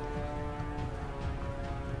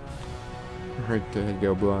 Right there,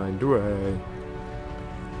 go blind. Way.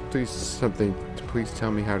 Please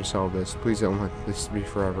tell me how to solve this. Please don't let this be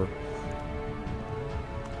forever.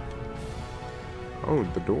 Oh,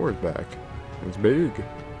 the door is back. It's big.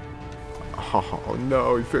 Oh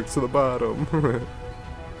no, he fixed to the bottom.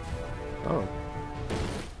 Oh.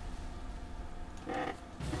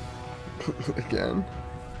 Again?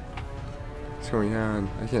 What's going on?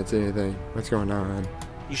 I can't say anything. What's going on?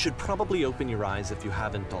 You should probably open your eyes if you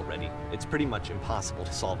haven't already. It's pretty much impossible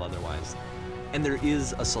to solve otherwise. And there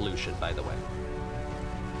is a solution, by the way.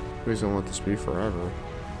 Please don't let this be forever.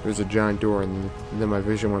 There's a giant door and then my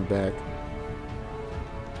vision went back.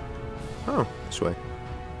 Oh, this way.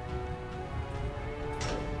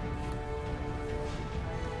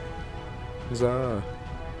 Huzzah.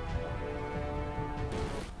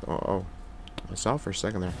 Oh. I saw it for a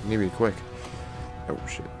second there. I need to be quick. Oh,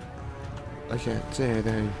 shit. I can't say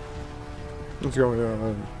anything. What's going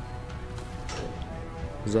on?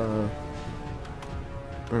 Huzzah.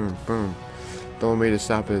 Boom, boom. The only way to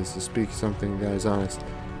stop it is to speak something that is honest.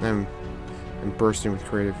 I'm bursting with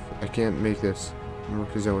creative. I can't make this.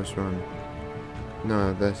 Work is always fun.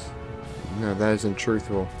 No, that isn't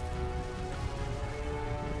truthful.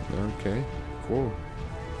 Okay, cool.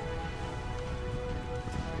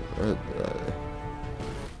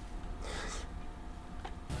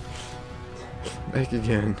 Back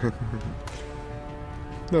again.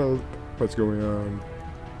 No, what's going on?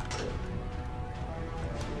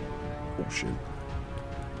 Oh shit.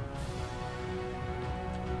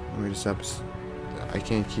 Let me just stop. I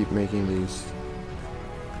can't keep making these.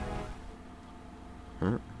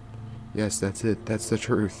 Huh? Yes, that's it. That's the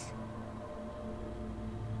truth.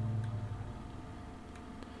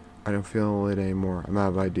 I don't feel it anymore. I'm out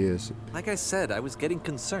of ideas. Like I said, I was getting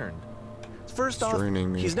concerned. First off,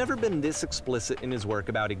 Straining me. he's never been this explicit in his work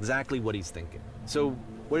about exactly what he's thinking. So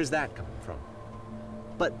where's that coming from?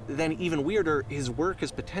 But then even weirder, his work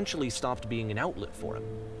has potentially stopped being an outlet for him.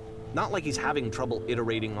 Not like he's having trouble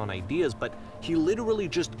iterating on ideas, but he literally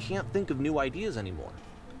just can't think of new ideas anymore.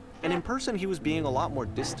 And in person, he was being a lot more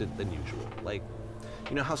distant than usual. Like,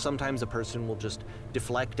 you know how sometimes a person will just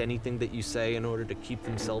deflect anything that you say in order to keep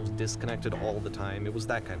themselves disconnected all the time? It was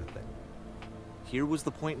that kind of thing. Here was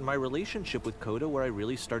the point in my relationship with Coda where I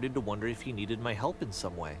really started to wonder if he needed my help in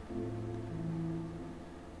some way.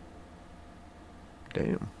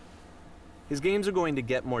 Damn. His games are going to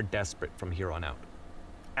get more desperate from here on out.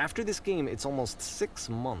 After this game, it's almost 6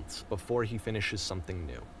 months before he finishes something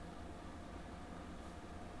new.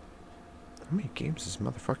 How many games does this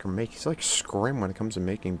motherfucker make? He's like Scrim when it comes to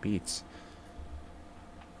making beats.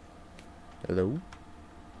 Hello?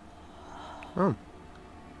 Oh.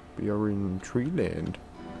 We are in tree land.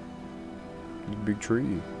 Big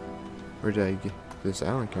tree. Where did I get this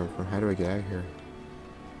island come from? How do I get out of here?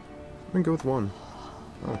 I'm gonna go with one.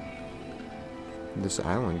 Oh. This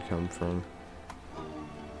island come from?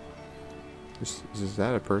 Is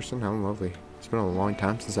that a person? How lovely. It's been a long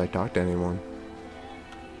time since I talked to anyone.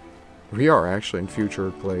 We are actually in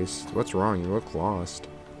future place. What's wrong? You look lost.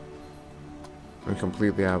 I'm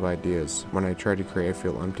completely out of ideas. When I try to create, I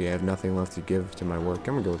feel empty. I have nothing left to give to my work.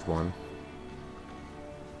 I'm gonna go with one.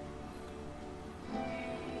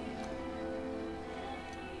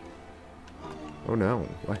 Oh no.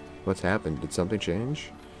 What's happened? Did something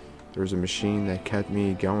change? There was a machine that kept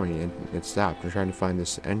me going and it stopped. I'm trying to find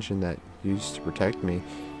this engine that used to protect me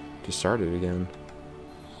to start it again.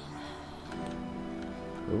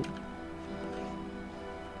 Oh.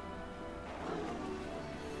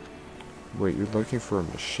 Wait, you're looking for a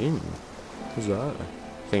machine? Huzzah.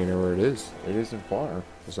 I think I know where it is. It isn't far.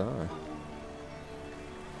 Huzzah.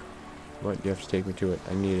 What? You have to take me to it.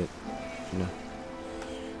 I need it. No.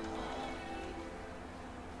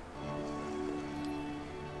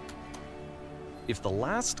 If the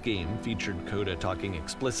last game featured Coda talking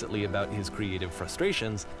explicitly about his creative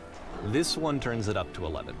frustrations, this one turns it up to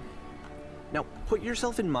 11. Now, put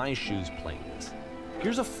yourself in my shoes playing this.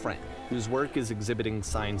 Here's a friend whose work is exhibiting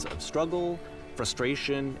signs of struggle,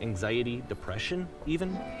 frustration, anxiety, depression,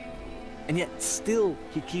 even. And yet, still,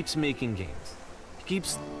 he keeps making games. He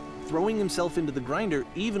keeps throwing himself into the grinder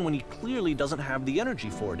even when he clearly doesn't have the energy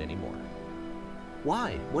for it anymore.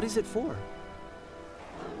 Why? What is it for?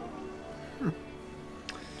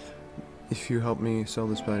 If you help me sell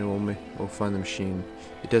this manual, we'll find the machine.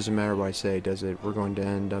 It doesn't matter what I say, does it? We're going to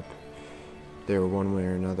end up there one way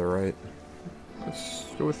or another, right? Let's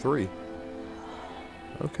go with 3.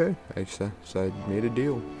 Okay, I made a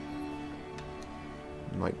deal.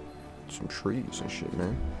 Like some trees and shit,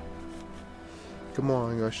 man. Come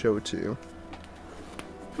on, I'm gonna show it to you.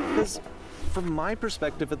 Because from my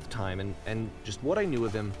perspective at the time, and just what I knew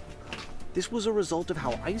of him, this was a result of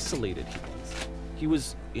how isolated he was. He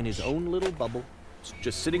was in his own little bubble,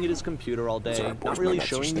 just sitting at his computer all day, not really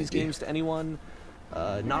showing these games to anyone,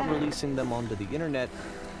 not releasing them onto the internet,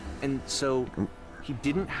 and so He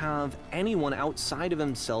didn't have anyone outside of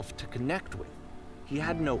himself to connect with. He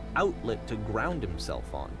had no outlet to ground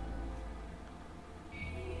himself on.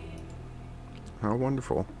 How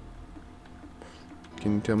wonderful.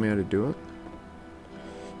 Can you tell me how to do it?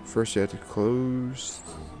 First you have to close...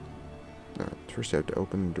 No, first you have to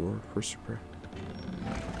open the door. First you press...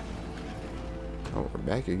 Oh, we're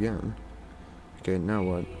back again. Okay, now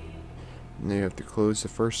what? Now you have to close the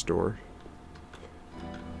first door.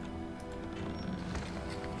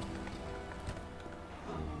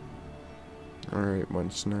 Alright,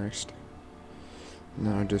 what's next?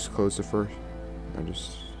 Now just close the first...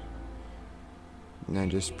 Now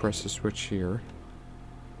just press the switch here.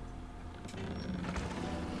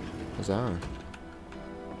 Huzzah.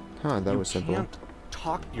 Huh, that was simple. You can't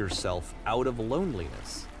talk yourself out of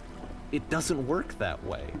loneliness. It doesn't work that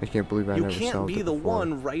way. I can't believe I You never can't solved be it the before.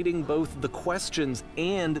 one writing both the questions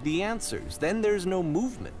and the answers. Then there's no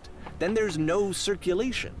movement. Then there's no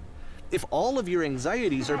circulation. If all of your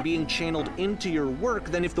anxieties are being channeled into your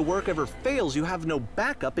work, then if the work ever fails, you have no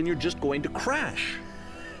backup and you're just going to crash.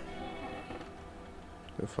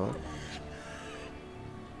 The fuck?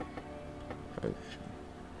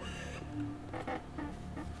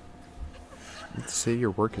 To say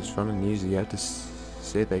your work is fun and easy, you have to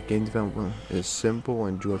say that game development is simple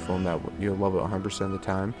and joyful and that you'll love it 100% of the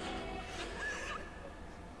time.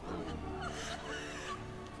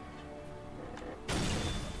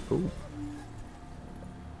 Ooh.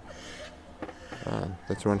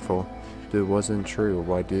 That's wonderful. It wasn't true.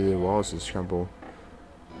 Why did the walls just crumble?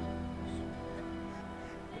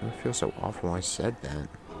 I feel so awful when I said that.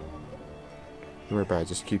 Remember, I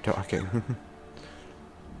just keep talking.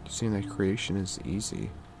 Seeing that creation is easy.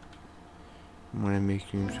 When I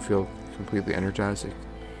make you feel completely energized,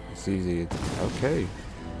 it's easy. Okay.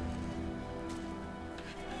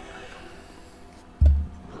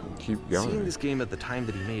 Keep going. Seeing this game at the time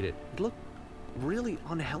that he made it, it looked really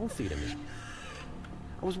unhealthy to me.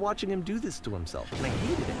 I was watching him do this to himself, and I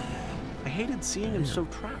hated it. I hated seeing him so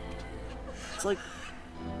trapped. It's like,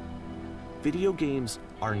 video games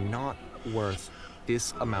are not worth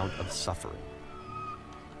this amount of suffering.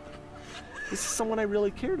 This is someone I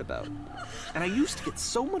really cared about. And I used to get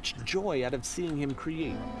so much joy out of seeing him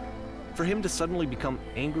create. For him to suddenly become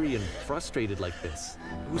angry and frustrated like this,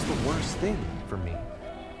 it was the worst thing for me.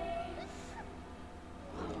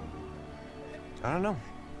 I don't know.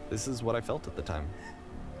 This is what I felt at the time.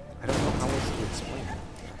 I don't know how else to explain it.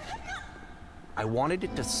 I wanted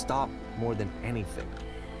it to stop more than anything.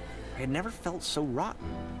 I had never felt so rotten.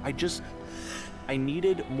 I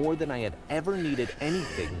needed more than I had ever needed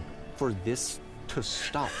anything for this to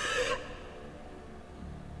stop.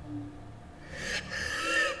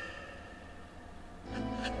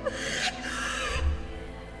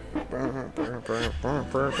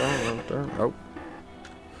 Oh.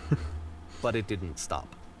 But it didn't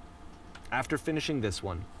stop. After finishing this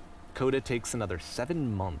one, Coda takes another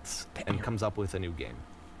 7 months and comes up with a new game.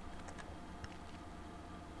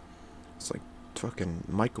 It's like fucking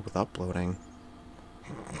Michael with uploading.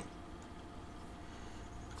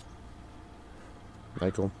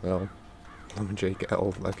 Michael L. I'm Jake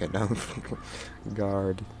L. Okay, now.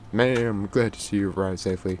 Guard. Ma'am, glad to see you arrived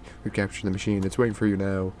safely. We've captured the machine. It's waiting for you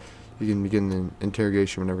now. You can begin the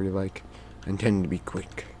interrogation whenever you like. Intend to be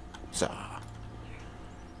quick. So.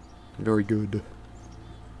 Very good.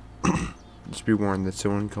 Just be warned that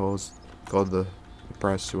someone called the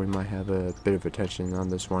press, so we might have a bit of attention on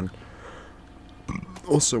this one.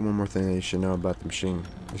 Also, one more thing that you should know about the machine.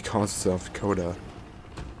 It calls itself Coda.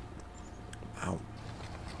 Wow.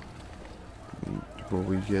 Will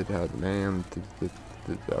we get man?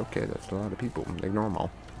 Okay, that's a lot of people. Ignore them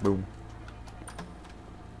all. Boom.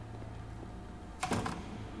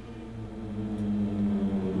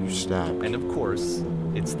 You stop. And of course,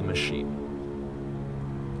 it's the machine.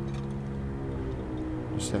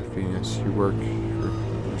 You stop feeding us. You work for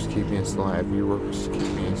just keeping us alive. You work for just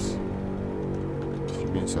keeping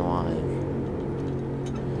us alive.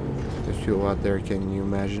 There's people out there, can you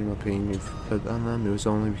imagine what pain you've put on them? It was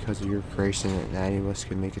only because of your creation that any of us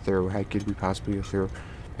could make it through. How could we possibly go through?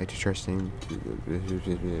 Back to trusting.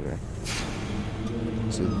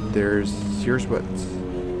 So here's what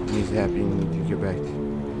needs to happen. You need to get back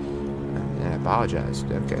and I apologize.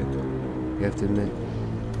 Okay. You have to admit.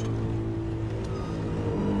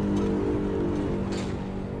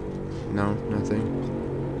 No, nothing.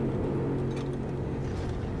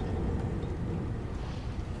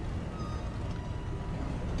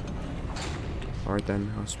 Alright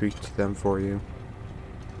then, I'll speak to them for you.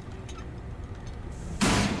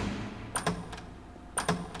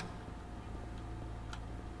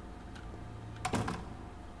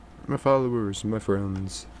 I'm a followers, my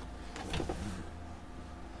friends.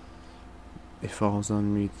 It falls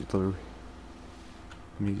on me to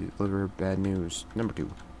deliver bad news. Number 2.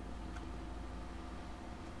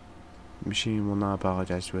 The machine will not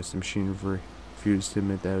apologize to us. The machine refused to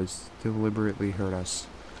admit that it was deliberately hurt us.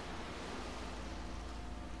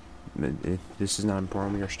 This is not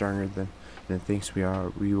important. We are stronger than it thinks we are.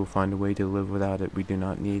 We will find a way to live without it. We do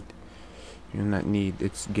not need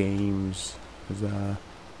its games.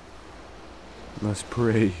 Let's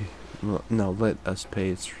pray. No, let us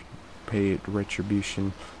pay it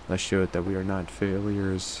retribution. Let's show it that we are not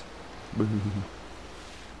failures.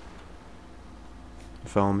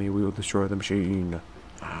 Follow me, we will destroy the machine.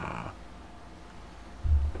 Ah.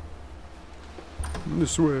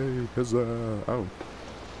 This way, huzzah. Oh.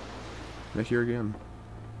 They're here again.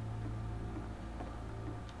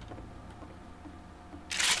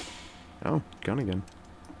 Oh, gun again.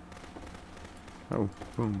 Oh,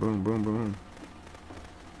 boom, boom, boom, boom.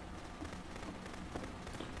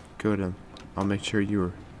 Coda, I'll make sure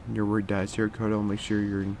your word dies here, Coda. I'll make sure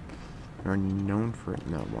you're known for it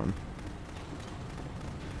in that one.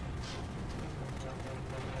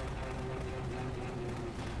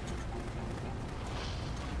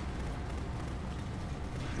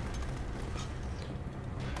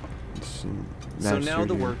 So now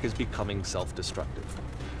the work is becoming self-destructive.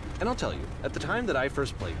 And I'll tell you, at the time that I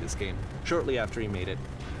first played this game, shortly after he made it,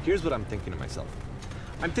 here's what I'm thinking to myself.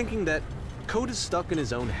 I'm thinking that Code is stuck in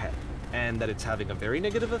his own head, and that it's having a very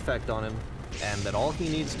negative effect on him, and that all he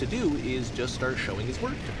needs to do is just start showing his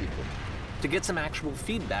work to people, to get some actual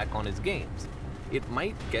feedback on his games. It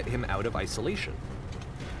might get him out of isolation.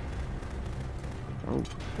 Oh.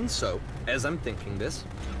 And so, as I'm thinking this,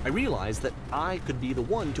 I realize that I could be the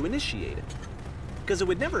one to initiate it. Because it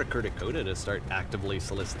would never occur to Coda to start actively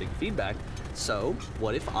soliciting feedback, so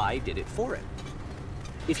what if I did it for it?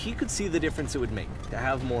 If he could see the difference it would make to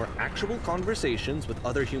have more actual conversations with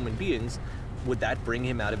other human beings, would that bring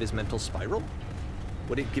him out of his mental spiral?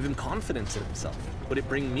 Would it give him confidence in himself? Would it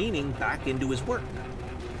bring meaning back into his work?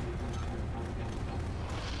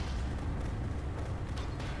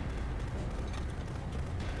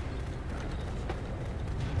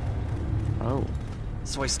 Oh.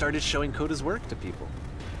 So I started showing Coda's work to people.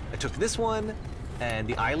 I took this one, and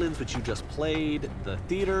the islands which you just played, the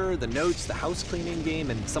theater, the notes, the house cleaning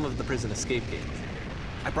game, and some of the prison escape games.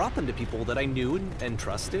 I brought them to people that I knew and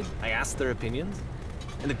trusted. I asked their opinions.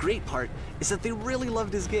 And the great part is that they really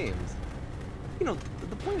loved his games. You know,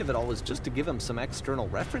 the point of it all was just to give him some external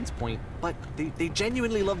reference point, but they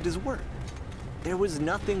genuinely loved his work. There was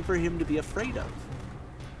nothing for him to be afraid of.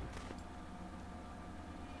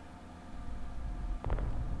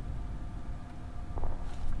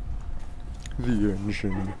 The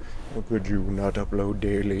engine. How could you not upload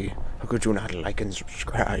daily? How could you not like and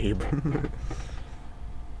subscribe?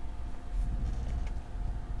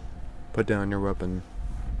 Put down your weapon.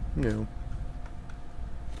 No.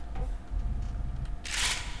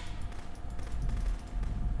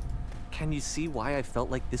 Can you see why I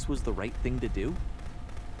felt like this was the right thing to do?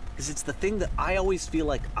 Because it's the thing that I always feel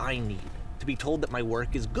like I need. To be told that my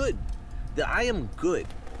work is good. That I am good.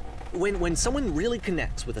 When someone really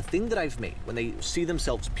connects with a thing that I've made, when they see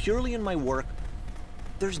themselves purely in my work,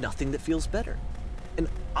 there's nothing that feels better. And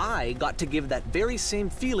I got to give that very same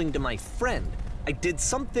feeling to my friend. I did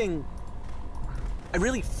something... I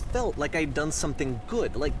really felt like I'd done something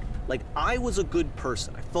good, like I was a good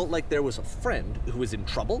person. I felt like there was a friend who was in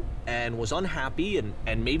trouble and was unhappy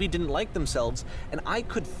and maybe didn't like themselves, and I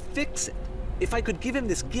could fix it. If I could give him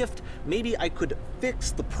this gift, maybe I could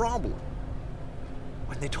fix the problem.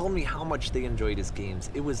 When they told me how much they enjoyed his games,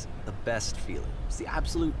 it was the best feeling. It was the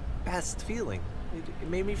absolute best feeling. It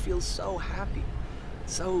made me feel so happy.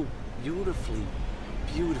 So beautifully,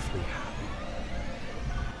 beautifully happy.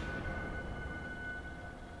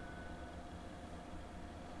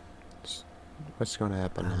 What's gonna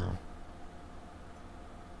happen now?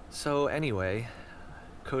 So anyway,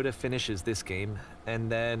 Coda finishes this game,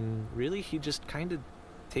 and then really he just kind of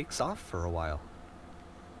takes off for a while.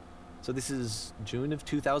 So this is June of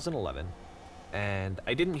 2011, and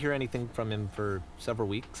I didn't hear anything from him for several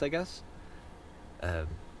weeks, I guess. And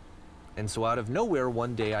so out of nowhere,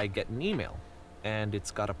 one day I get an email, and it's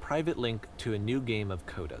got a private link to a new game of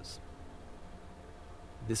Coda's.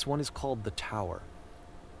 This one is called The Tower,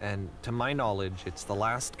 and to my knowledge, it's the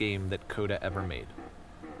last game that Coda ever made.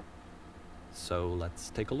 So let's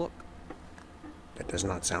take a look. That does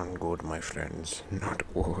not sound good, my friends. Not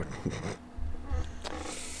good.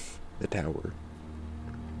 The tower.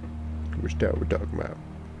 Which tower we're talking about?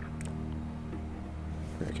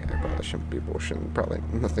 Okay, I probably shouldn't be bullshitting. Probably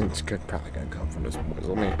nothing's good. Probably gonna come from this boys.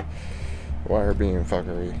 Let me. Wire beam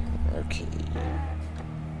fuckery. Okay.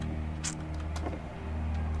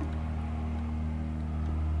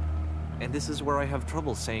 And this is where I have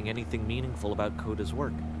trouble saying anything meaningful about Coda's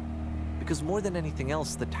work. Because more than anything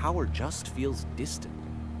else, the tower just feels distant.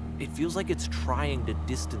 It feels like it's trying to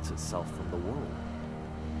distance itself from the world.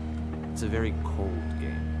 It's a very cold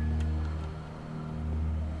game.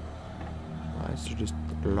 Why is there just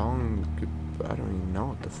long... I don't even know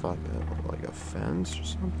what the fuck. Like a fence or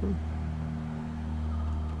something?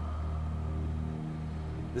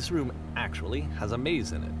 This room actually has a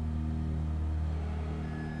maze in it.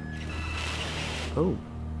 Oh.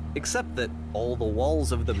 Except that all the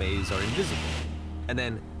walls of the maze are invisible. And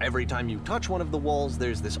then every time you touch one of the walls,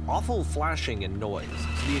 there's this awful flashing and noise,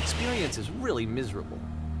 so the experience is really miserable.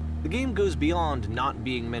 The game goes beyond not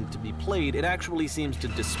being meant to be played, it actually seems to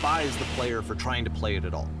despise the player for trying to play it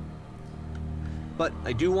at all. But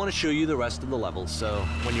I do want to show you the rest of the level, so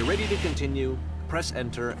when you're ready to continue, press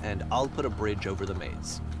enter and I'll put a bridge over the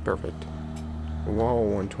maze. Perfect. Wall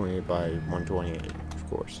 128 by 128, of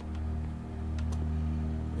course.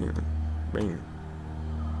 Yeah. Bam.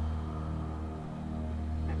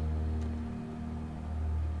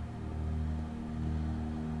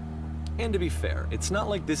 And to be fair, it's not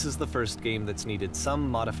like this is the first game that's needed some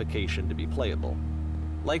modification to be playable.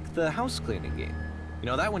 Like the house cleaning game. You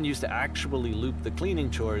know, that one used to actually loop the cleaning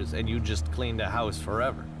chores and you just cleaned a house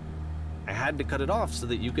forever. I had to cut it off so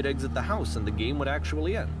that you could exit the house and the game would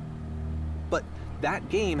actually end. But that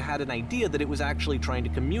game had an idea that it was actually trying to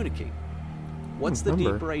communicate. What's the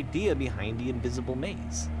deeper idea behind the invisible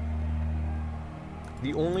maze?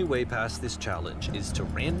 The only way past this challenge is to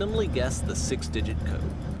randomly guess the 6-digit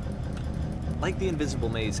code. Like the invisible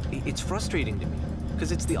maze, it's frustrating to me,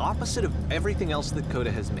 because it's the opposite of everything else that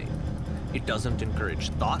Coda has made. It doesn't encourage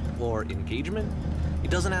thought or engagement. It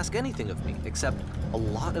doesn't ask anything of me, except a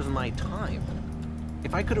lot of my time.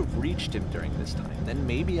 If I could have reached him during this time, then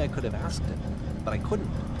maybe I could have asked him, but I couldn't.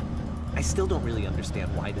 I still don't really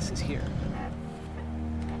understand why this is here.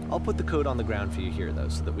 I'll put the code on the ground for you here, though,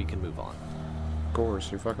 so that we can move on. Of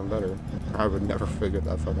course, you're fucking better. I would never figure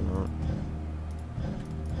that fucking out.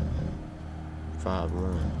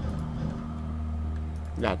 5-1.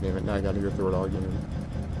 God damn it, now I gotta go through it all again.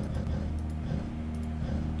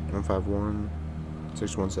 151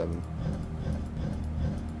 617.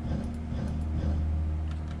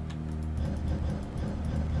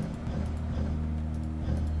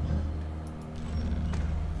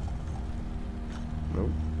 Nope.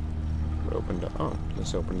 It opened up. Oh,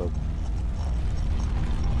 this opened up.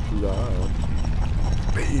 Wow.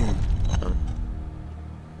 Bam! Oh.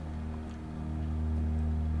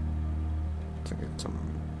 It's like some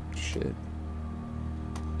shit.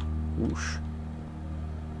 Whoosh.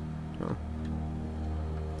 Oh.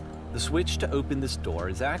 The switch to open this door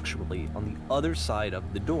is actually on the other side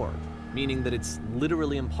of the door, meaning that it's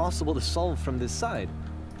literally impossible to solve from this side.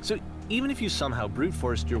 So even if you somehow brute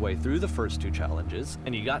forced your way through the first 2 challenges,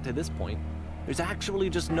 and you got to this point, there's actually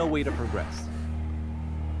just no way to progress.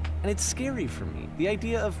 And it's scary for me, the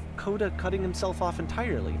idea of Coda cutting himself off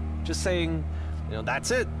entirely, just saying, you know,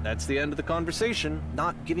 that's it, that's the end of the conversation,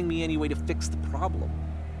 not giving me any way to fix the problem.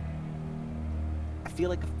 I feel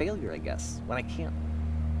like a failure, I guess, when I can't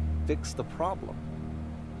fix the problem.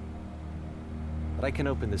 But I can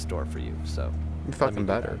open this door for you, so... You're fucking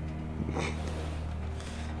better.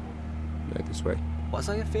 Yeah, this way. Was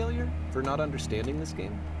I a failure for not understanding this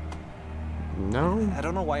game? No. I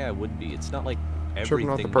don't know why I would be. It's not like Tripping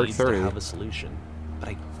off the everything perk needs 30. to have a solution. But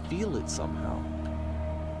I feel it somehow.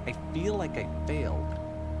 I feel like I failed,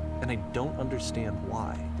 and I don't understand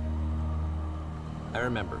why. I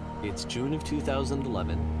remember, it's June of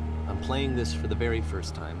 2011. I'm playing this for the very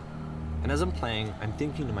first time. And as I'm playing, I'm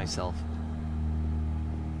thinking to myself,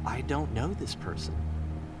 I don't know this person.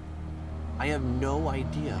 I have no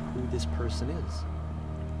idea who this person is.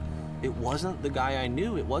 It wasn't the guy I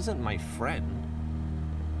knew, it wasn't my friend.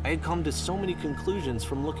 I had come to so many conclusions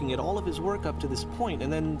from looking at all of his work up to this point,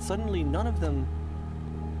 and then suddenly none of them...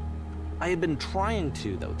 I had been trying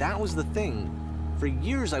to, though. That was the thing. For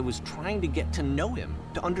years I was trying to get to know him,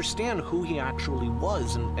 to understand who he actually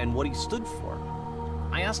was and what he stood for.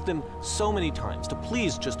 I asked him so many times to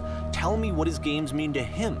please just tell me what his games mean to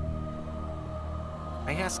him.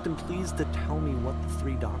 I asked him please to tell me what the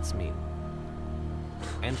 3 dots mean.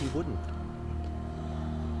 And he wouldn't.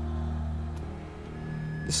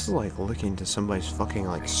 This is like looking to somebody's fucking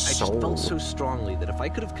like soul. I just felt so strongly that if I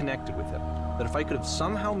could have connected with him, that if I could have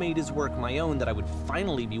somehow made his work my own, that I would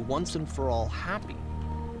finally be once and for all happy.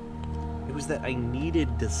 It was that I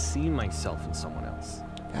needed to see myself in someone else.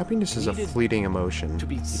 Happiness is a Needed fleeting emotion. to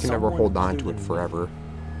be You can never someone hold on other to it than me. forever.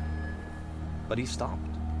 But he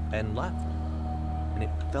stopped and left. And it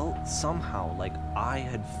felt somehow like I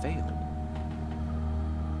had failed.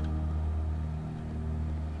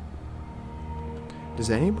 Does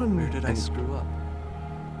anyone... Where did I screw up?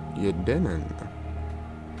 You didn't.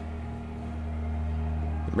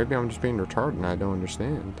 Maybe I'm just being retarded and I don't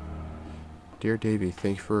understand. Dear Davey,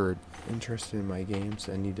 thank you for interest in my games.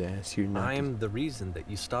 I need to ask you not I'm the reason that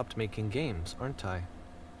you stopped making games, aren't I?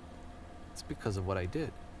 It's because of what I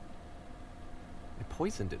did. I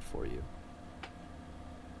poisoned it for you.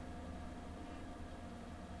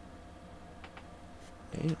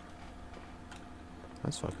 Damn.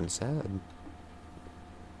 That's fucking sad.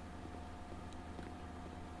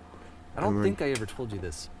 I don't Alright. think I ever told you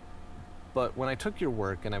this, but when I took your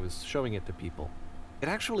work and I was showing it to people, it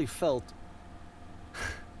actually felt...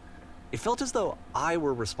 it felt as though I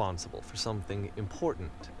were responsible for something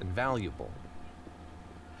important and valuable.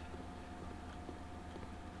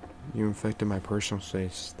 You infected my personal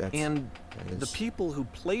space. And that the is- people who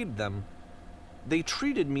played them, they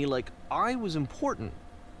treated me like I was important.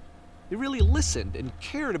 They really listened and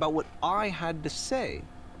cared about what I had to say.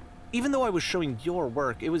 Even though I was showing your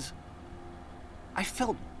work, it was... I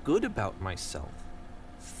felt good about myself.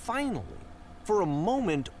 Finally. For a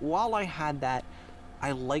moment, while I had that,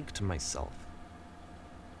 I liked myself.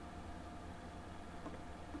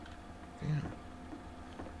 Damn.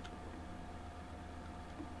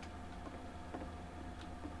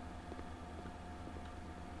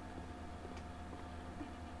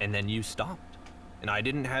 And then you stopped. And I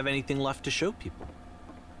didn't have anything left to show people.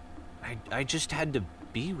 I just had to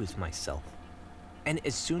be with myself. And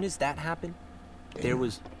as soon as that happened, there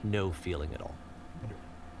was no feeling at all.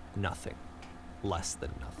 Nothing. Less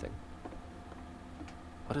than nothing.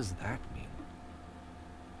 What does that mean?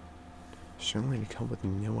 Certainly to come with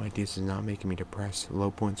no ideas is not making me depressed.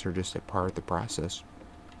 Low points are just a part of the process.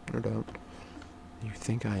 No doubt. You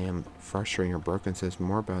think I am frustrating or broken says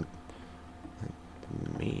more about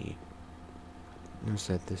me. Notice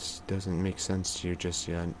that this doesn't make sense to you just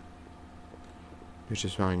yet. Which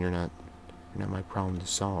is fine, you're not my problem to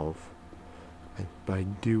solve. But I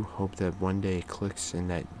do hope that one day it clicks and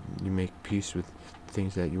that you make peace with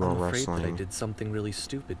things that you are I'm afraid wrestling. that I did something really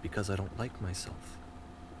stupid because I don't like myself.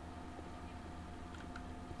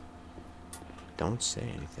 Don't say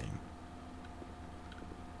anything.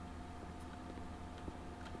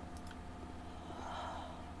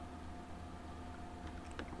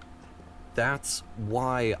 That's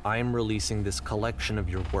why I'm releasing this collection of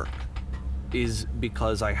your work. Is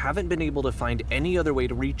because I haven't been able to find any other way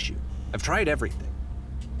to reach you. I've tried everything.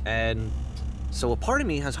 And so a part of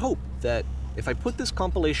me has hope that if I put this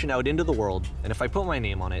compilation out into the world, and if I put my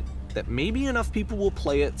name on it, that maybe enough people will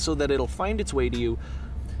play it so that it'll find its way to you,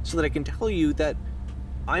 so that I can tell you that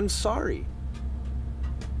I'm sorry.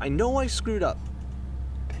 I know I screwed up.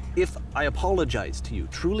 If I apologize to you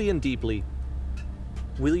truly and deeply,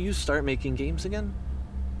 will you start making games again?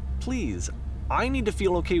 Please, I need to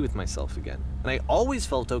feel okay with myself again. And I always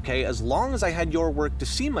felt okay as long as I had your work to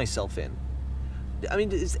see myself in. I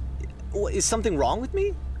mean, is something wrong with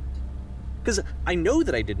me? Because I know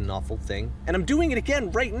that I did an awful thing, and I'm doing it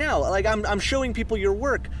again right now. Like, I'm showing people your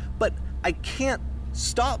work, but I can't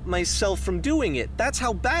stop myself from doing it. That's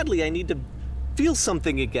how badly I need to feel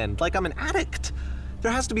something again, like I'm an addict.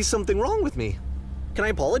 There has to be something wrong with me. Can I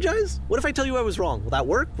apologize? What if I tell you I was wrong? Will that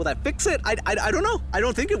work? Will that fix it? I don't know. I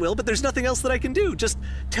don't think it will, but there's nothing else that I can do. Just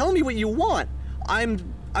tell me what you want.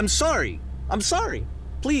 I'm sorry. I'm sorry.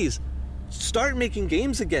 Please, start making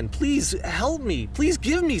games again. Please help me. Please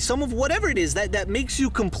give me some of whatever it is that makes you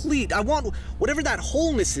complete. I want whatever that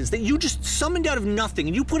wholeness is that you just summoned out of nothing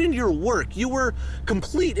and you put into your work. You were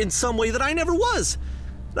complete in some way that I never was.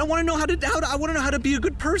 And I want to know I want to know how to be a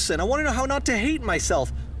good person. I want to know how not to hate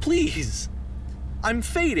myself. Please. I'm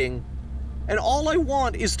fading, and all I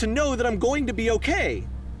want is to know that I'm going to be okay.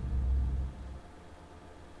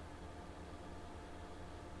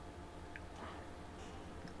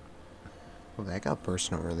 Well, that got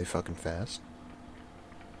personal really fucking fast.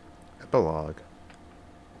 Epilogue.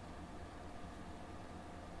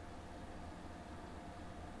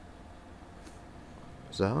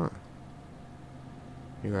 So,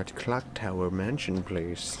 you're at Clock Tower Mansion,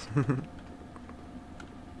 please.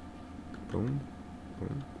 Boom.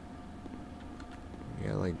 Boom.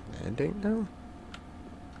 Yeah, like ending now?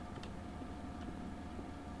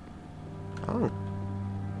 Oh.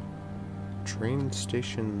 Train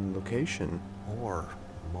station location. More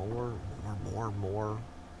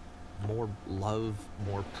love,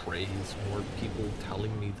 more praise, more people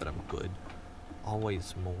telling me that I'm good.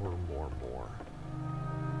 Always more.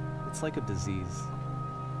 It's like a disease.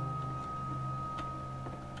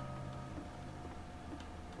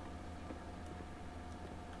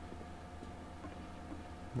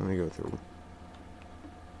 Let me go through.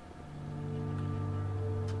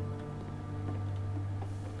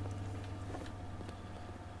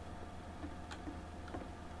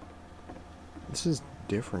 This is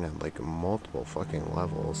different at like multiple fucking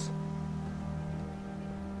levels.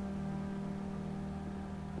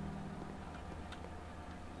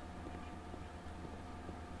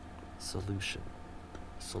 Solution.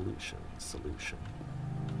 Solution. Solution.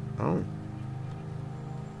 Oh.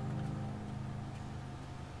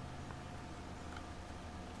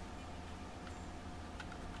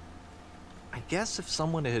 I guess if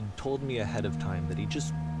someone had told me ahead of time that he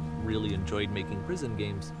just really enjoyed making prison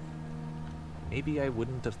games, maybe I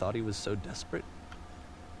wouldn't have thought he was so desperate.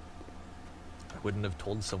 I wouldn't have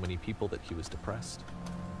told so many people that he was depressed.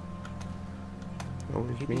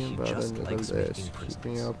 Always Maybe being he about just another likes this. making Keep me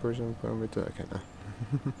prisons. out prison from it. Okay.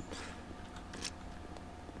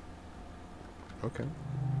 Okay.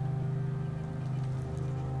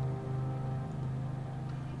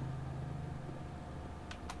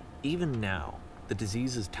 Even now, the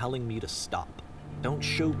disease is telling me to stop. Don't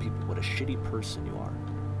show people what a shitty person you are.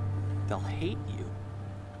 They'll hate you.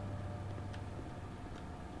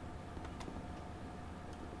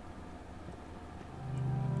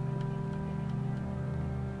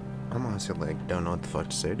 I'm honestly like, don't know what the fuck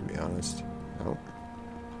to say, to be honest. Oh.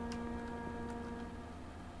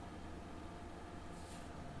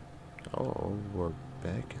 Oh, we're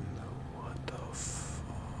back in the what the fuck?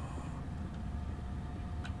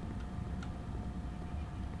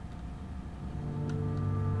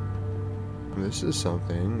 This is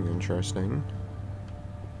something interesting.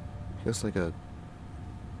 Feels like a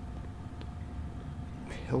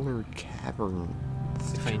pillar cavern.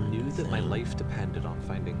 If I knew that my life depended on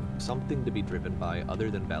finding something to be driven by other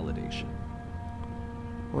than validation.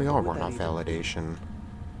 We all What would run that off even validation.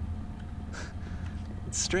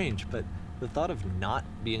 It's strange, but the thought of not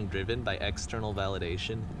being driven by external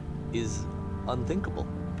validation is unthinkable.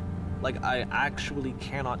 Like, I actually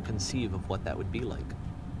cannot conceive of what that would be like.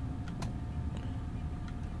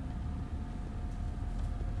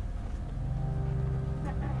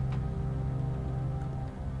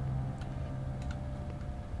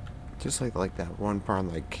 Just like that one part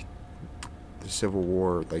in, like the Civil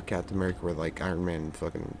War, like Captain America, where like Iron Man and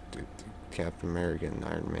fucking Captain America and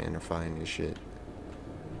Iron Man are fighting this shit.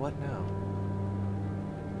 What now?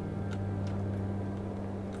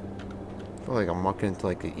 I feel like I'm walking into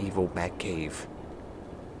like an evil Bat Cave.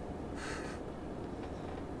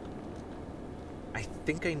 I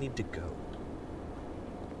think I need to go.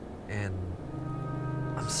 And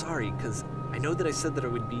I'm sorry, because I know that I said that I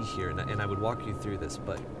would be here and I would walk you through this,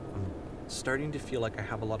 but I'm starting to feel like I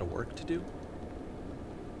have a lot of work to do.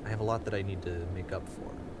 I have a lot that I need to make up for.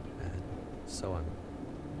 And so I'm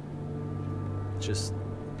just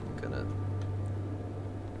gonna...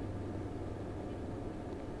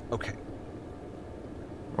 Okay.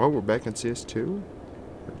 Oh, we're back in CS2? Or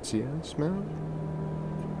CS now?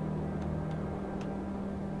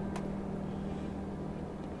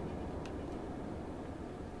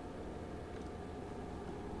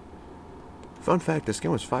 Fun fact, this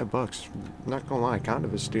game was $5. Not gonna lie, kind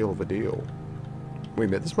of a steal of a deal. Wait a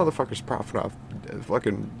minute, this motherfucker's profiting off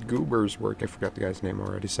fucking Goober's work. I forgot the guy's name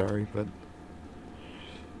already, sorry, but...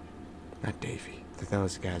 Not Davey. I thought that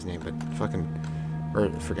was the guy's name, but fucking... Or,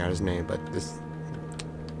 I forgot his name, but this...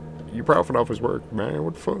 You profiting off his work, man,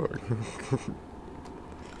 what the fuck?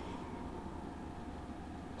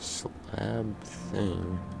 Slab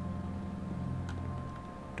thing.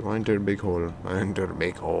 Do I enter the big hole? I enter the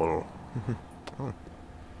big hole. Oh.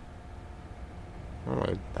 Oh,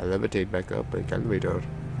 I levitate back up like elevator.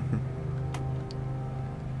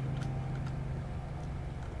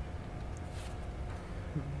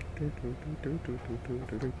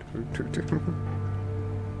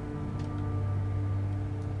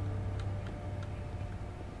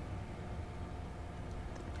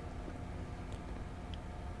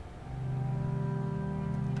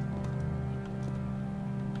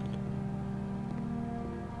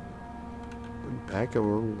 Back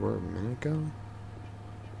over where we were a minute ago?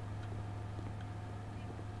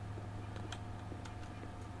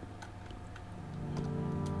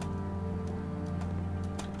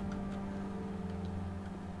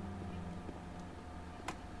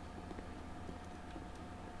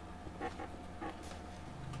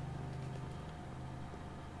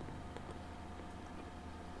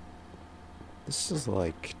 This is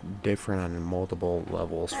like different on multiple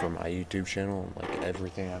levels from my YouTube channel, like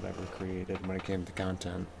everything I've ever created when it came to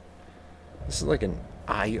content. This is like an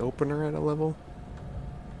eye-opener at a level.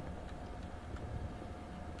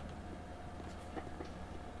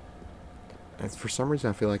 And for some reason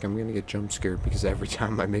I feel like I'm gonna get jump scared because every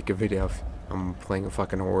time I make a video I'm playing a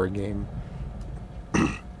fucking horror game.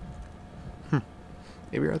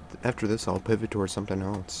 Maybe after this I'll pivot towards something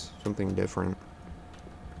else. Something different.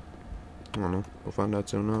 I don't know. We'll find out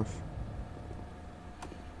soon enough.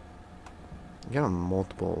 I got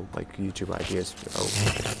multiple, like, YouTube ideas.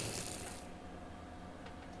 Oh.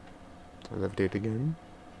 I left it again.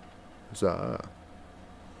 Huzzah.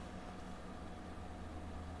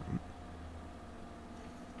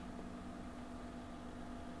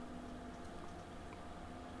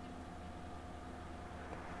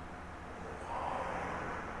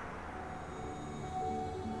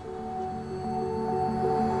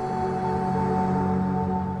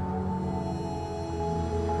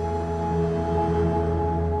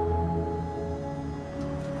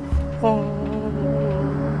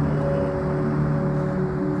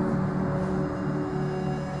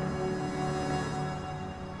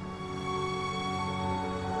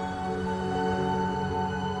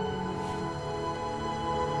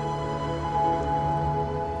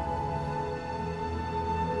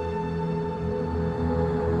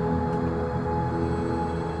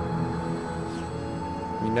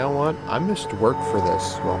 You know what? I missed work for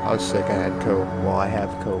this. Well, I was sick. I had COVID. Well, I have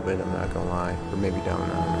COVID. I'm not gonna lie, or maybe don't. I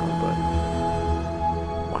don't know. But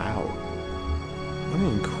wow, what an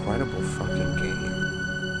incredible fucking game!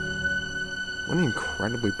 What an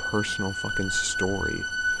incredibly personal fucking story.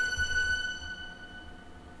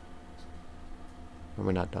 Are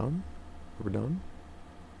we not done? Are we done?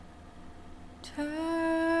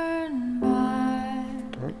 Turn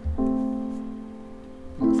back. Get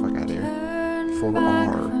the fuck out of here.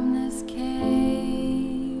 4R. From this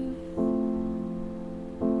cave.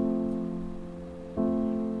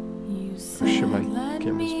 You said, Shit, my let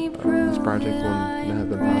camera's, me this prove project that wouldn't I have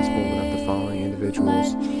been possible without the following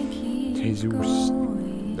individuals. Let me keep Jesus,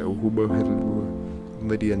 going. the Hubo Hiru,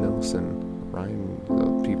 Lydia Nelson, Ryan,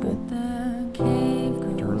 the people. The cave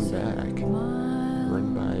Turn goes Back, miles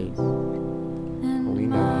run by and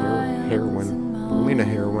Alina miles Heroin. and Alina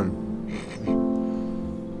miles. Heroin.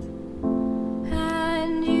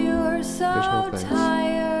 And you're so There's no thanks.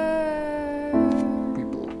 tired,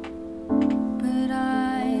 People. but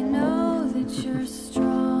I know that you're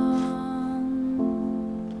strong.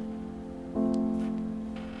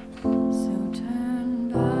 So turn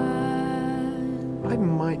back, I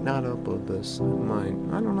might not upload this. I might.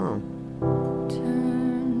 I don't know.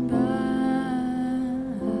 turn back.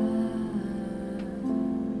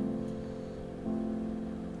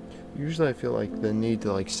 Usually I feel like the need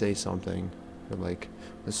to like say something. Or like,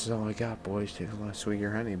 this is all I got, boys. Take a last swig of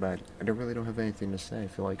your honey. But I really don't have anything to say. I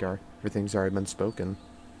feel like everything's already been spoken.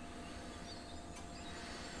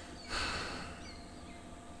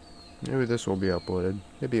 Maybe this will be uploaded.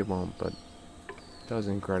 Maybe it won't, but that was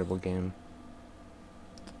an incredible game.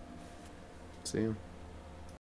 See you.